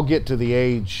 I'll get to the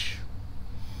age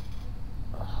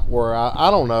where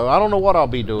I don't know. I don't know what I'll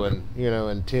be doing, you know,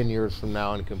 in 10 years from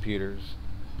now in computers.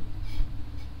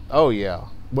 Oh, yeah.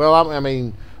 Well, I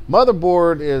mean,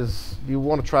 motherboard is, you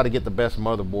want to try to get the best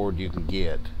motherboard you can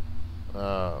get.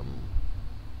 Oh,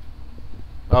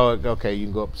 okay, you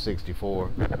can go up to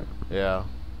 64. Yeah.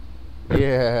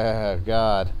 Yeah,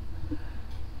 God.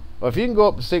 Well, if you can go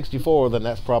up to 64, then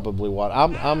that's probably what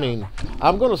I mean.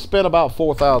 I'm going to spend about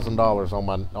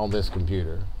 $4,000 on this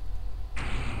computer.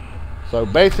 So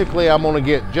basically, I'm going to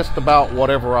get just about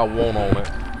whatever I want on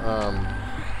it.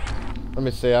 Let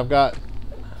me see. I've got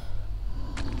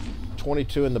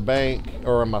 22 in the bank,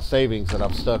 or in my savings that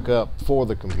I've stuck up for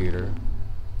the computer,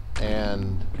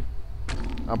 and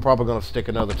I'm probably going to stick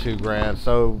another $2,000.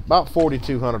 So about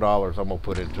 $4,200 I'm going to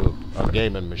put into a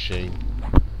gaming machine.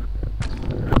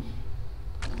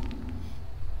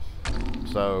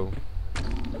 So,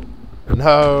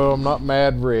 no, I'm not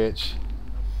mad rich.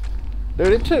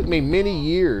 Dude, it took me many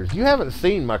years. You haven't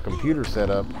seen my computer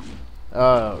setup.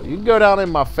 You can go down in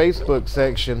my Facebook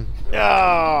section.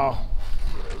 Oh,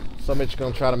 somebody's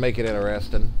going to try to make it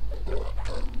interesting.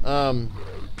 I'm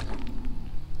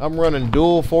running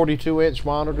dual 42-inch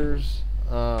monitors.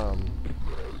 I've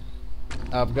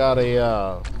got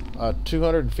a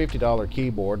 $250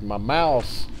 keyboard. My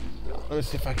mouse Let me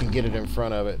see if I can get it in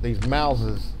front of it. These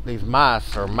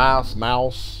mice or mouse.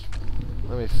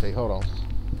 Let me see. Hold on.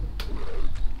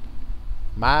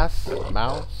 Mouse. Let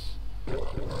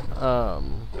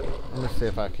me see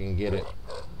if I can get it.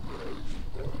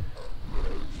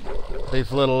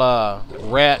 These little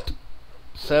rat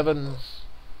sevens.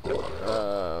 We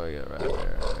got it right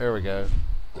there. There we go.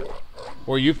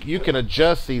 Where you can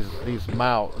adjust these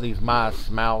mouse.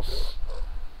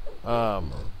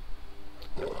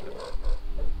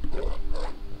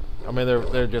 I mean,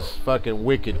 they're just fucking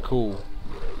wicked cool.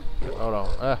 Hold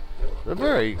on. They're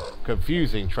very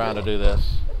confusing trying to do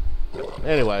this.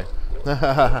 Anyway,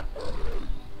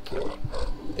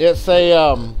 it's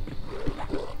a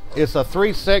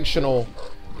 3-sectional.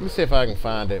 Let me see if I can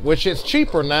find it. Which it's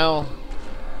cheaper now.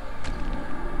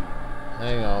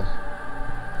 Hang on.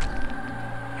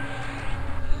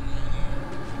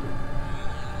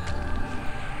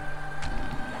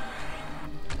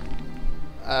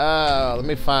 Let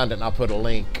me find it and I'll put a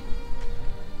link.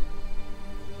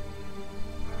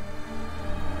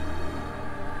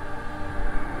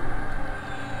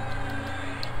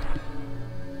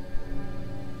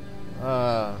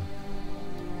 I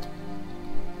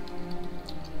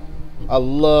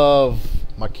love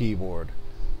my keyboard.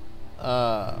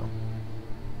 Here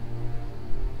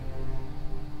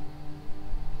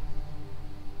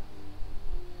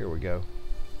we go.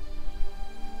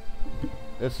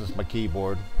 This is my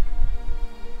keyboard.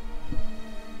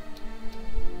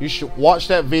 You should watch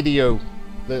that video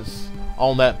that's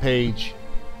on that page.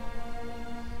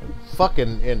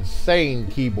 Fucking insane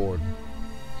keyboard.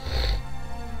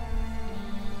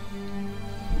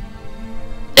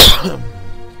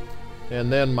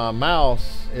 And then my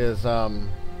mouse is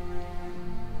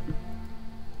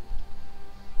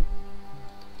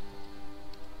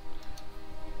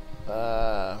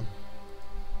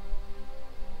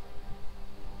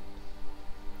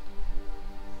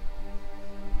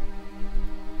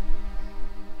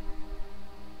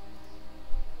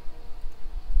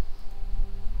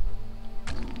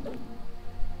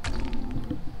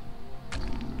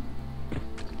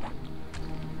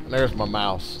there's my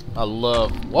mouse. I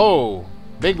love, whoa,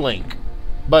 big link.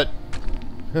 But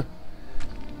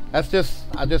that's just,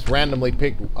 I just randomly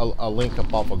picked a link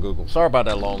up off of Google. Sorry about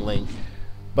that long link.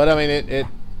 But I mean, it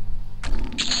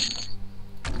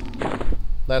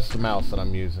that's the mouse that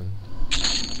I'm using.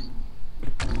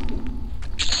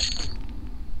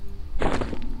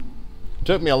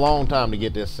 Took me a long time to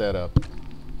get this set up.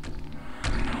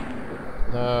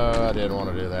 No, I didn't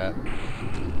want to do that.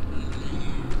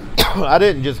 I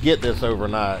didn't just get this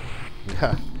overnight.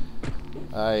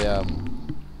 I'm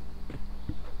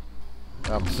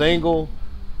single.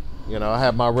 You know, I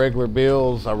have my regular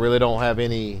bills. I really don't have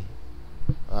any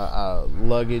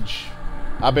luggage.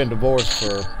 I've been divorced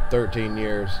for 13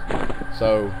 years,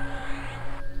 so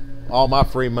all my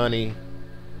free money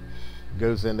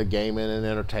goes into gaming and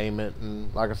entertainment.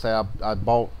 And like I say, I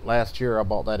bought last year. I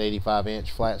bought that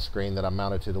 85-inch flat screen that I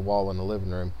mounted to the wall in the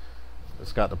living room.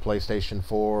 It's got the PlayStation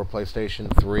 4,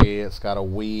 PlayStation 3. It's got a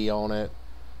Wii on it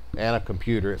and a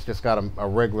computer. It's just got a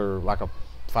regular, like a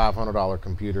 $500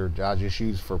 computer I just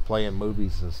use for playing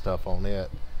movies and stuff on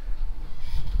it.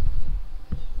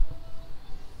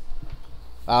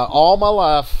 All my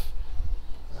life,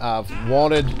 I've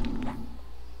wanted...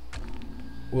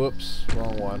 Whoops,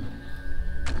 wrong one.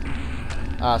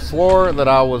 I swore that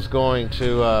I was going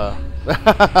to...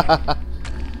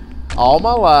 all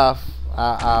my life,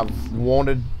 I've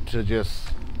wanted to just,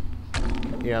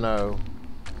 you know,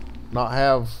 not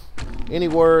have any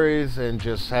worries and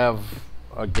just have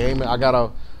a gaming.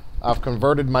 I've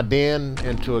converted my den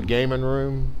into a gaming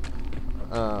room.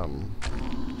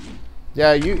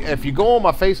 Yeah, if you go on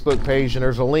my Facebook page, and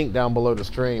there's a link down below the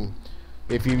stream,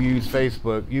 if you use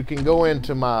Facebook, you can go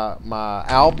into my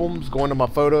albums, go into my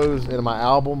photos, into my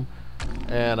album,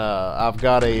 and I've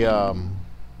got a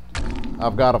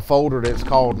folder that's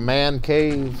called Man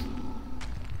Cave,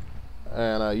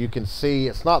 and you can see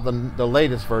it's not the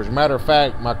latest version. Matter of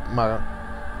fact,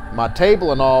 my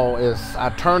table and all is, I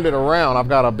turned it around. I've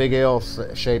got a big L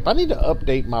shape. I need to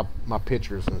update my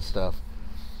pictures and stuff.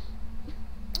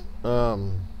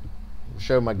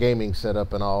 Show my gaming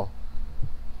setup and all.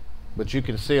 But you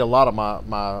can see a lot of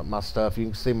my stuff. You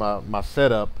can see my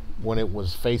setup when it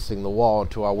was facing the wall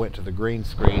until I went to the green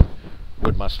screen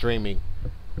with my streaming.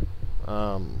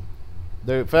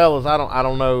 Dude, fellas, I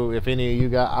don't know if any of you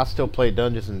guys, I still play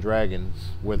Dungeons and Dragons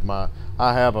with I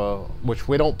have which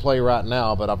we don't play right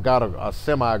now, but I've got a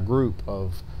semi group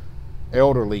of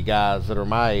elderly guys that are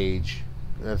my age.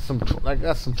 I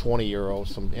got some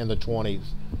 20-year-olds, some in the 20s,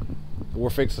 We're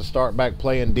fixing to start back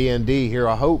playing D&D here.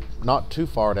 I hope not too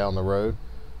far down the road.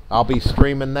 I'll be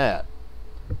streaming that.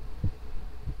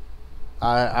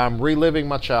 I'm reliving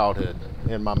my childhood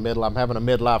in my middle. I'm having a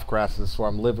midlife crisis, so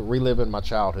I'm reliving my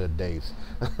childhood days.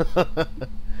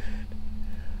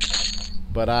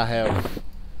 But I have.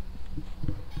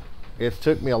 It's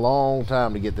took me a long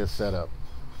time to get this set up.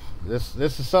 This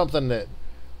is something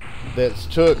that's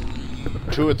took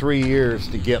 2 or 3 years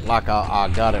to get like I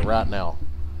got it right now.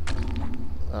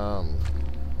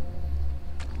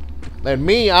 And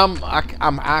me,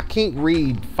 I can't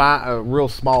read real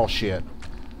small shit.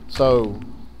 So,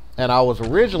 and I was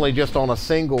originally just on a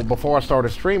single before I started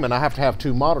streaming. I have to have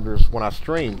 2 monitors when I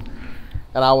stream,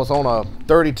 and I was on a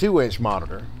 32-inch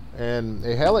monitor. And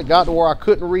hell, it got to where I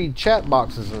couldn't read chat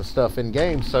boxes and stuff in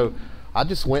games, so I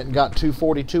just went and got 2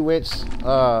 42-inch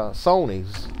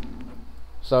Sonys.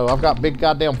 So I've got big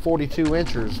goddamn 42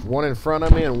 inchers, one in front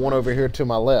of me and one over here to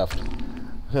my left.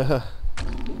 I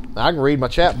can read my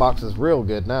chat boxes real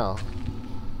good now.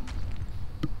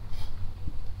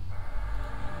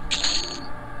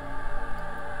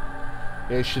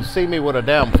 You should see me with a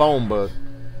damn phone book.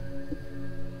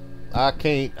 I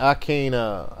can't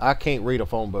read a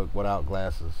phone book without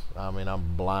glasses. I mean,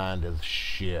 I'm blind as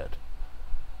shit.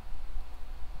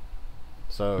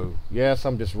 So, yes,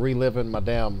 I'm just reliving my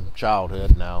damn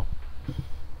childhood now.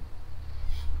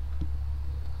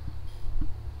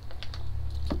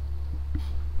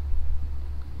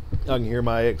 I can hear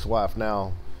my ex-wife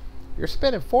now. You're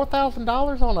spending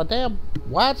 $4,000 on a damn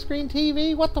widescreen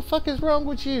TV? What the fuck is wrong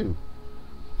with you?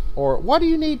 Or, why do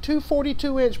you need 2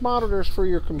 42-inch monitors for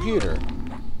your computer?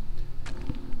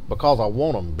 Because I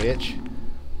want them, bitch.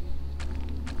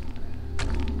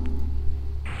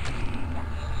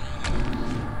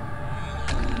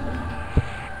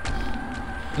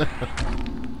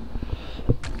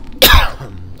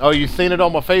 Oh, you seen it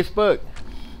on my Facebook?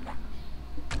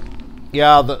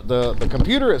 Yeah, the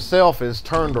computer itself is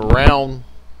turned around,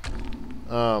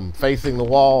 facing the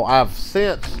wall. I've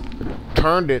since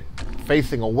turned it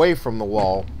facing away from the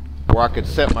wall where I could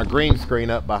set my green screen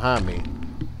up behind me.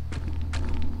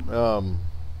 I'm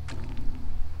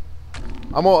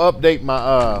gonna update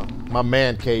my my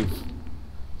man cave.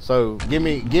 So give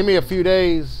me a few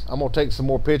days. I'm gonna take some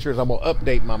more pictures. I'm gonna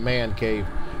update my man cave,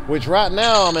 which right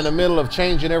now I'm in the middle of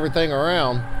changing everything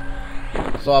around.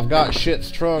 So I've got shit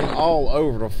strung all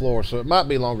over the floor. So it might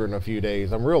be longer than a few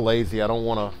days. I'm real lazy. I don't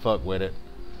want to fuck with it.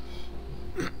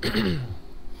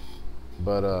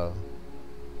 But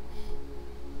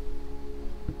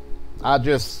I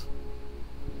just,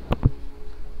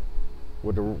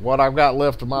 with what I've got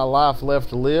left of my life left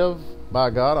to live, by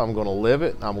God, I'm going to live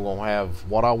it. I'm going to have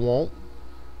what I want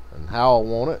and how I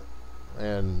want it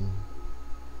and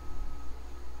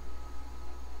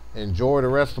enjoy the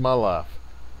rest of my life.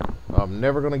 I'm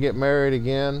never going to get married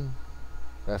again.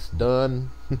 That's done.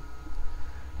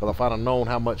 But if I'd have known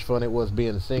how much fun it was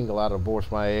being single, I'd have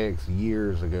divorced my ex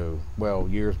years ago. Well,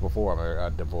 years before I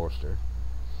divorced her.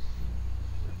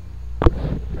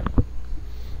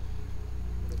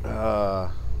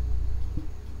 I'm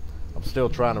still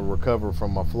trying to recover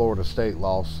from my Florida State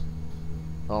loss.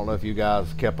 I don't know if you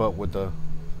guys kept up with the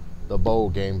bowl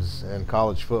games and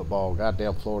college football.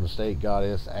 Goddamn, Florida State got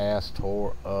its ass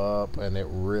tore up, and it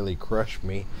really crushed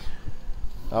me.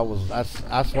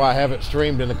 That's why I haven't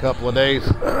streamed in a couple of days.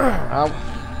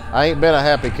 I ain't been a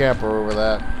happy camper over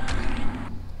that.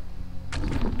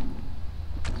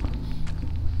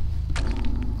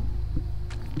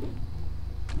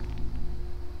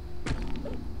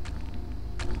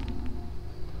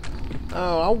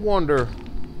 Oh, I wonder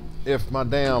if my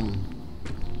damn...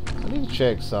 I need to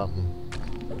check something.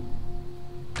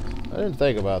 I didn't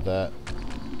think about that.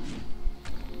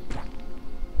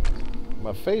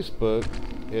 My Facebook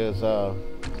is, I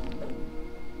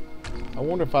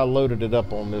wonder if I loaded it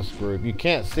up on this group. You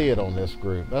can't see it on this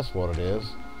group. That's what it is.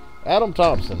 Adam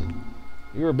Thompson,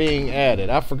 you are being added.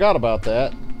 I forgot about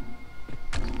that.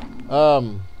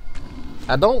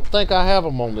 I don't think I have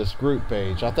them on this group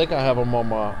page. I think I have them on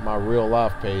my real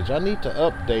life page. I need to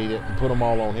update it and put them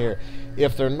all on here.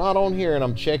 If they're not on here, and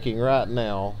I'm checking right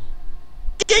now.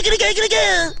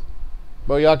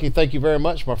 Boyaki, thank you very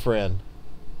much, my friend.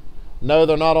 No,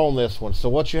 they're not on this one. So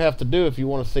what you have to do if you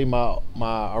want to see my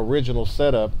original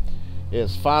setup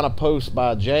is find a post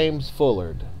by James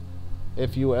Fullard,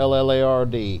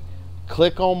 Fullard.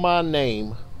 Click on my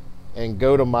name and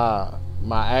go to my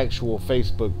actual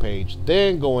Facebook page.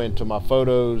 Then go into my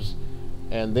photos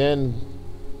and then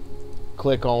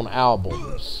click on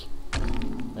albums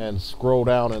and scroll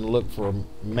down and look for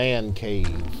Man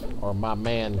Cave or my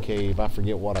Man Cave. I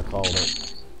forget what I called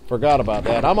it Forgot about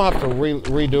that. I'm gonna have to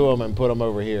redo them and put them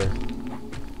over here.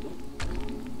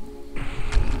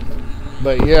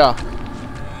 But yeah,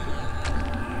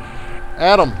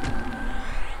 Adam,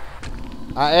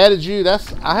 I added you.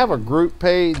 I have a group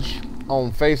page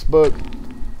on Facebook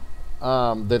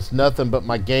that's nothing but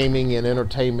my gaming and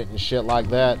entertainment and shit like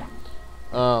that.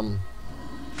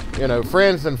 You know,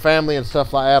 friends and family and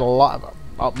stuff like that. A lot,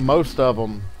 most of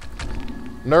them.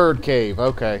 Nerd Cave,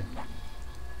 okay.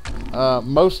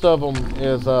 Most of them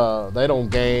is they don't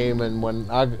game, and when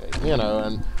I, you know,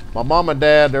 and my mom and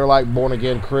dad, they're like born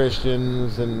again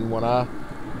Christians, and when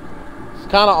it's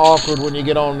kind of awkward when you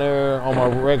get on there on my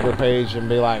regular page and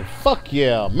be like, fuck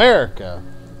yeah, America.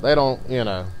 They don't, you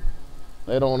know,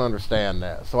 they don't understand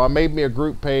that. So I made me a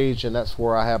group page, and that's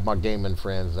where I have my gaming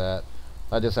friends at.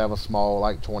 I just have a small,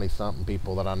 like 20-something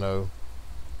people that I know.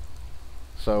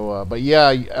 So, but yeah,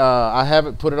 I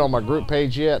haven't put it on my group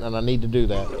page yet, and I need to do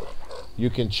that. You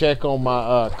can check on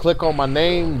my, click on my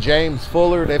name, James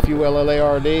Fullard,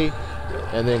 Fullard,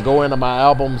 and then go into my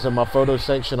albums and my photo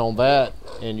section on that,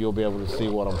 and you'll be able to see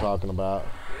what I'm talking about.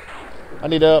 I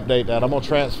need to update that. I'm going to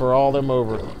transfer all them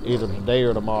over either today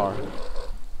or tomorrow.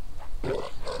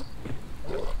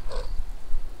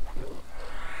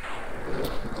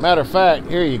 Matter of fact,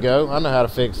 here you go. I know how to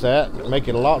fix that. Make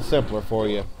it a lot simpler for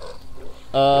you.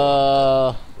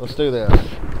 Let's do this.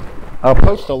 I'll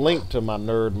post a link to my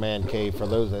Nerd Man Cave for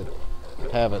those that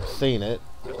haven't seen it.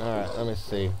 Alright, let me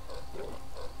see.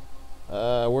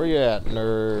 Where you at,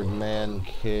 Nerd Man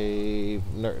Cave?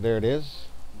 There it is.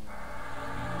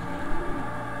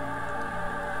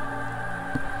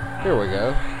 Here we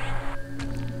go.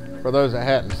 For those that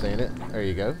hadn't seen it, there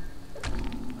you go.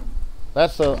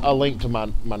 That's a link to my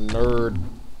Nerd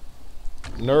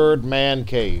Man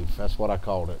Cave. That's what I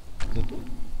called it.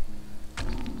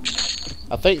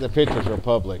 I think the pictures are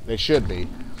public. They should be.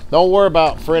 Don't worry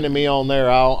about friending me on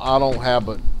there. I don't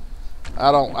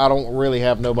really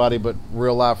have nobody but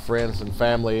real life friends and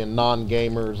family and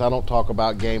non-gamers. I don't talk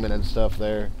about gaming and stuff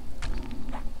there.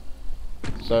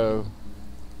 So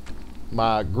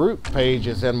my group page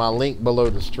is in my link below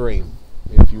the stream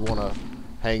if you want to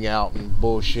hang out and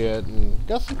bullshit, and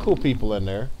got some cool people in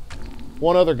there.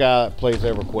 One other guy that plays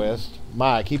EverQuest,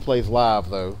 Mike, he plays live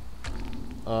though.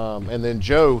 And then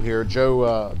Joe here,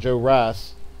 Joe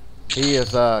Rice, he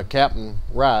is Captain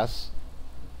Rice.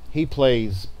 He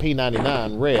plays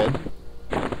P99 Red,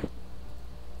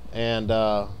 and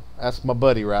that's my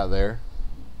buddy right there.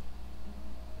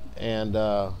 And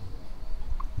the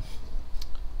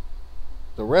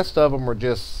rest of them are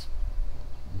just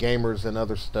gamers and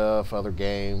other stuff, other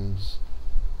games.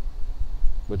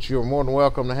 But you're more than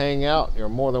welcome to hang out. You're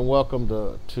more than welcome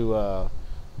to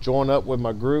join up with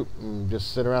my group and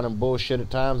just sit around and bullshit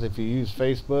at times if you use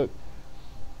Facebook.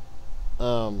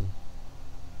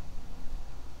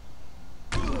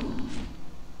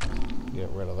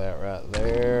 Get rid of that right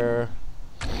there.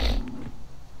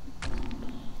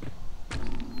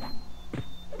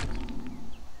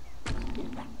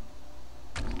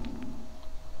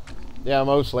 Yeah,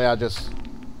 mostly I just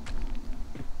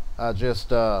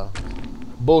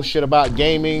bullshit about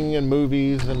gaming and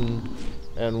movies and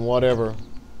whatever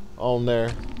on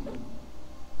there.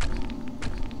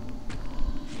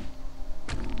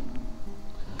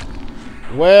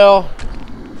 Well,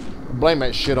 blame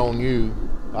that shit on you.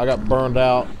 I got burned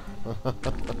out.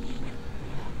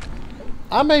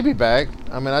 I may be back.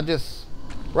 I mean,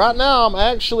 right now I'm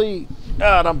actually,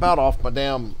 God, I'm about off my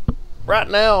damn, right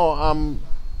now I'm,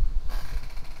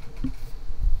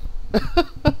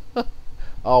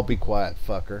 I'll be quiet,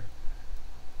 fucker.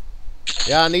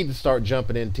 Yeah, I need to start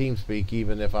jumping in TeamSpeak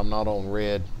even if I'm not on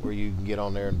red, where you can get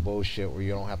on there and bullshit where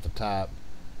you don't have to type.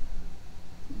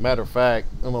 Matter of fact,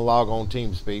 I'm gonna log on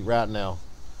TeamSpeak right now,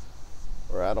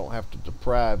 or I don't have to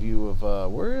deprive you of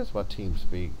where is my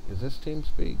TeamSpeak? Is this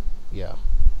TeamSpeak? Yeah.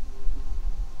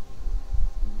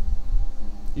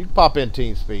 You can pop in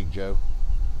TeamSpeak, Joe.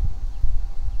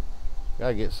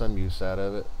 Gotta get some use out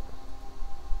of it.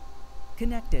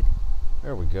 Connected.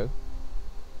 There we go.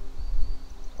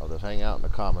 I'll just hang out in the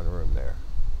common room there.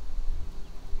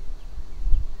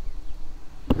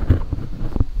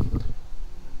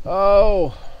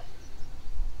 Oh.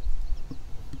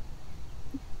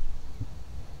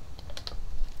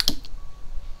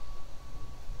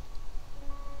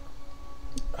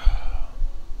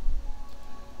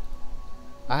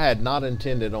 I had not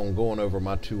intended on going over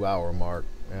my 2-hour mark,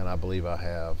 and I believe I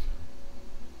have.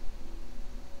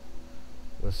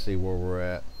 Let's see where we're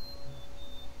at.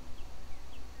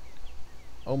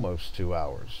 Almost 2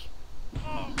 hours.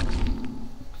 I'm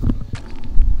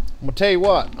gonna tell you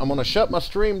what, I'm gonna shut my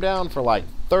stream down for like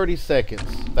 30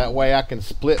 seconds. That way I can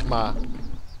split my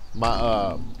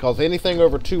cause anything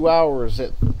over 2 hours,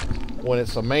 when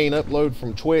it's a main upload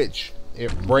from Twitch,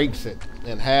 it breaks it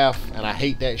in half, and I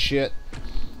hate that shit.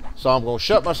 So I'm gonna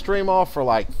shut my stream off for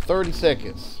like 30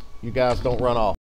 seconds. You guys don't run off.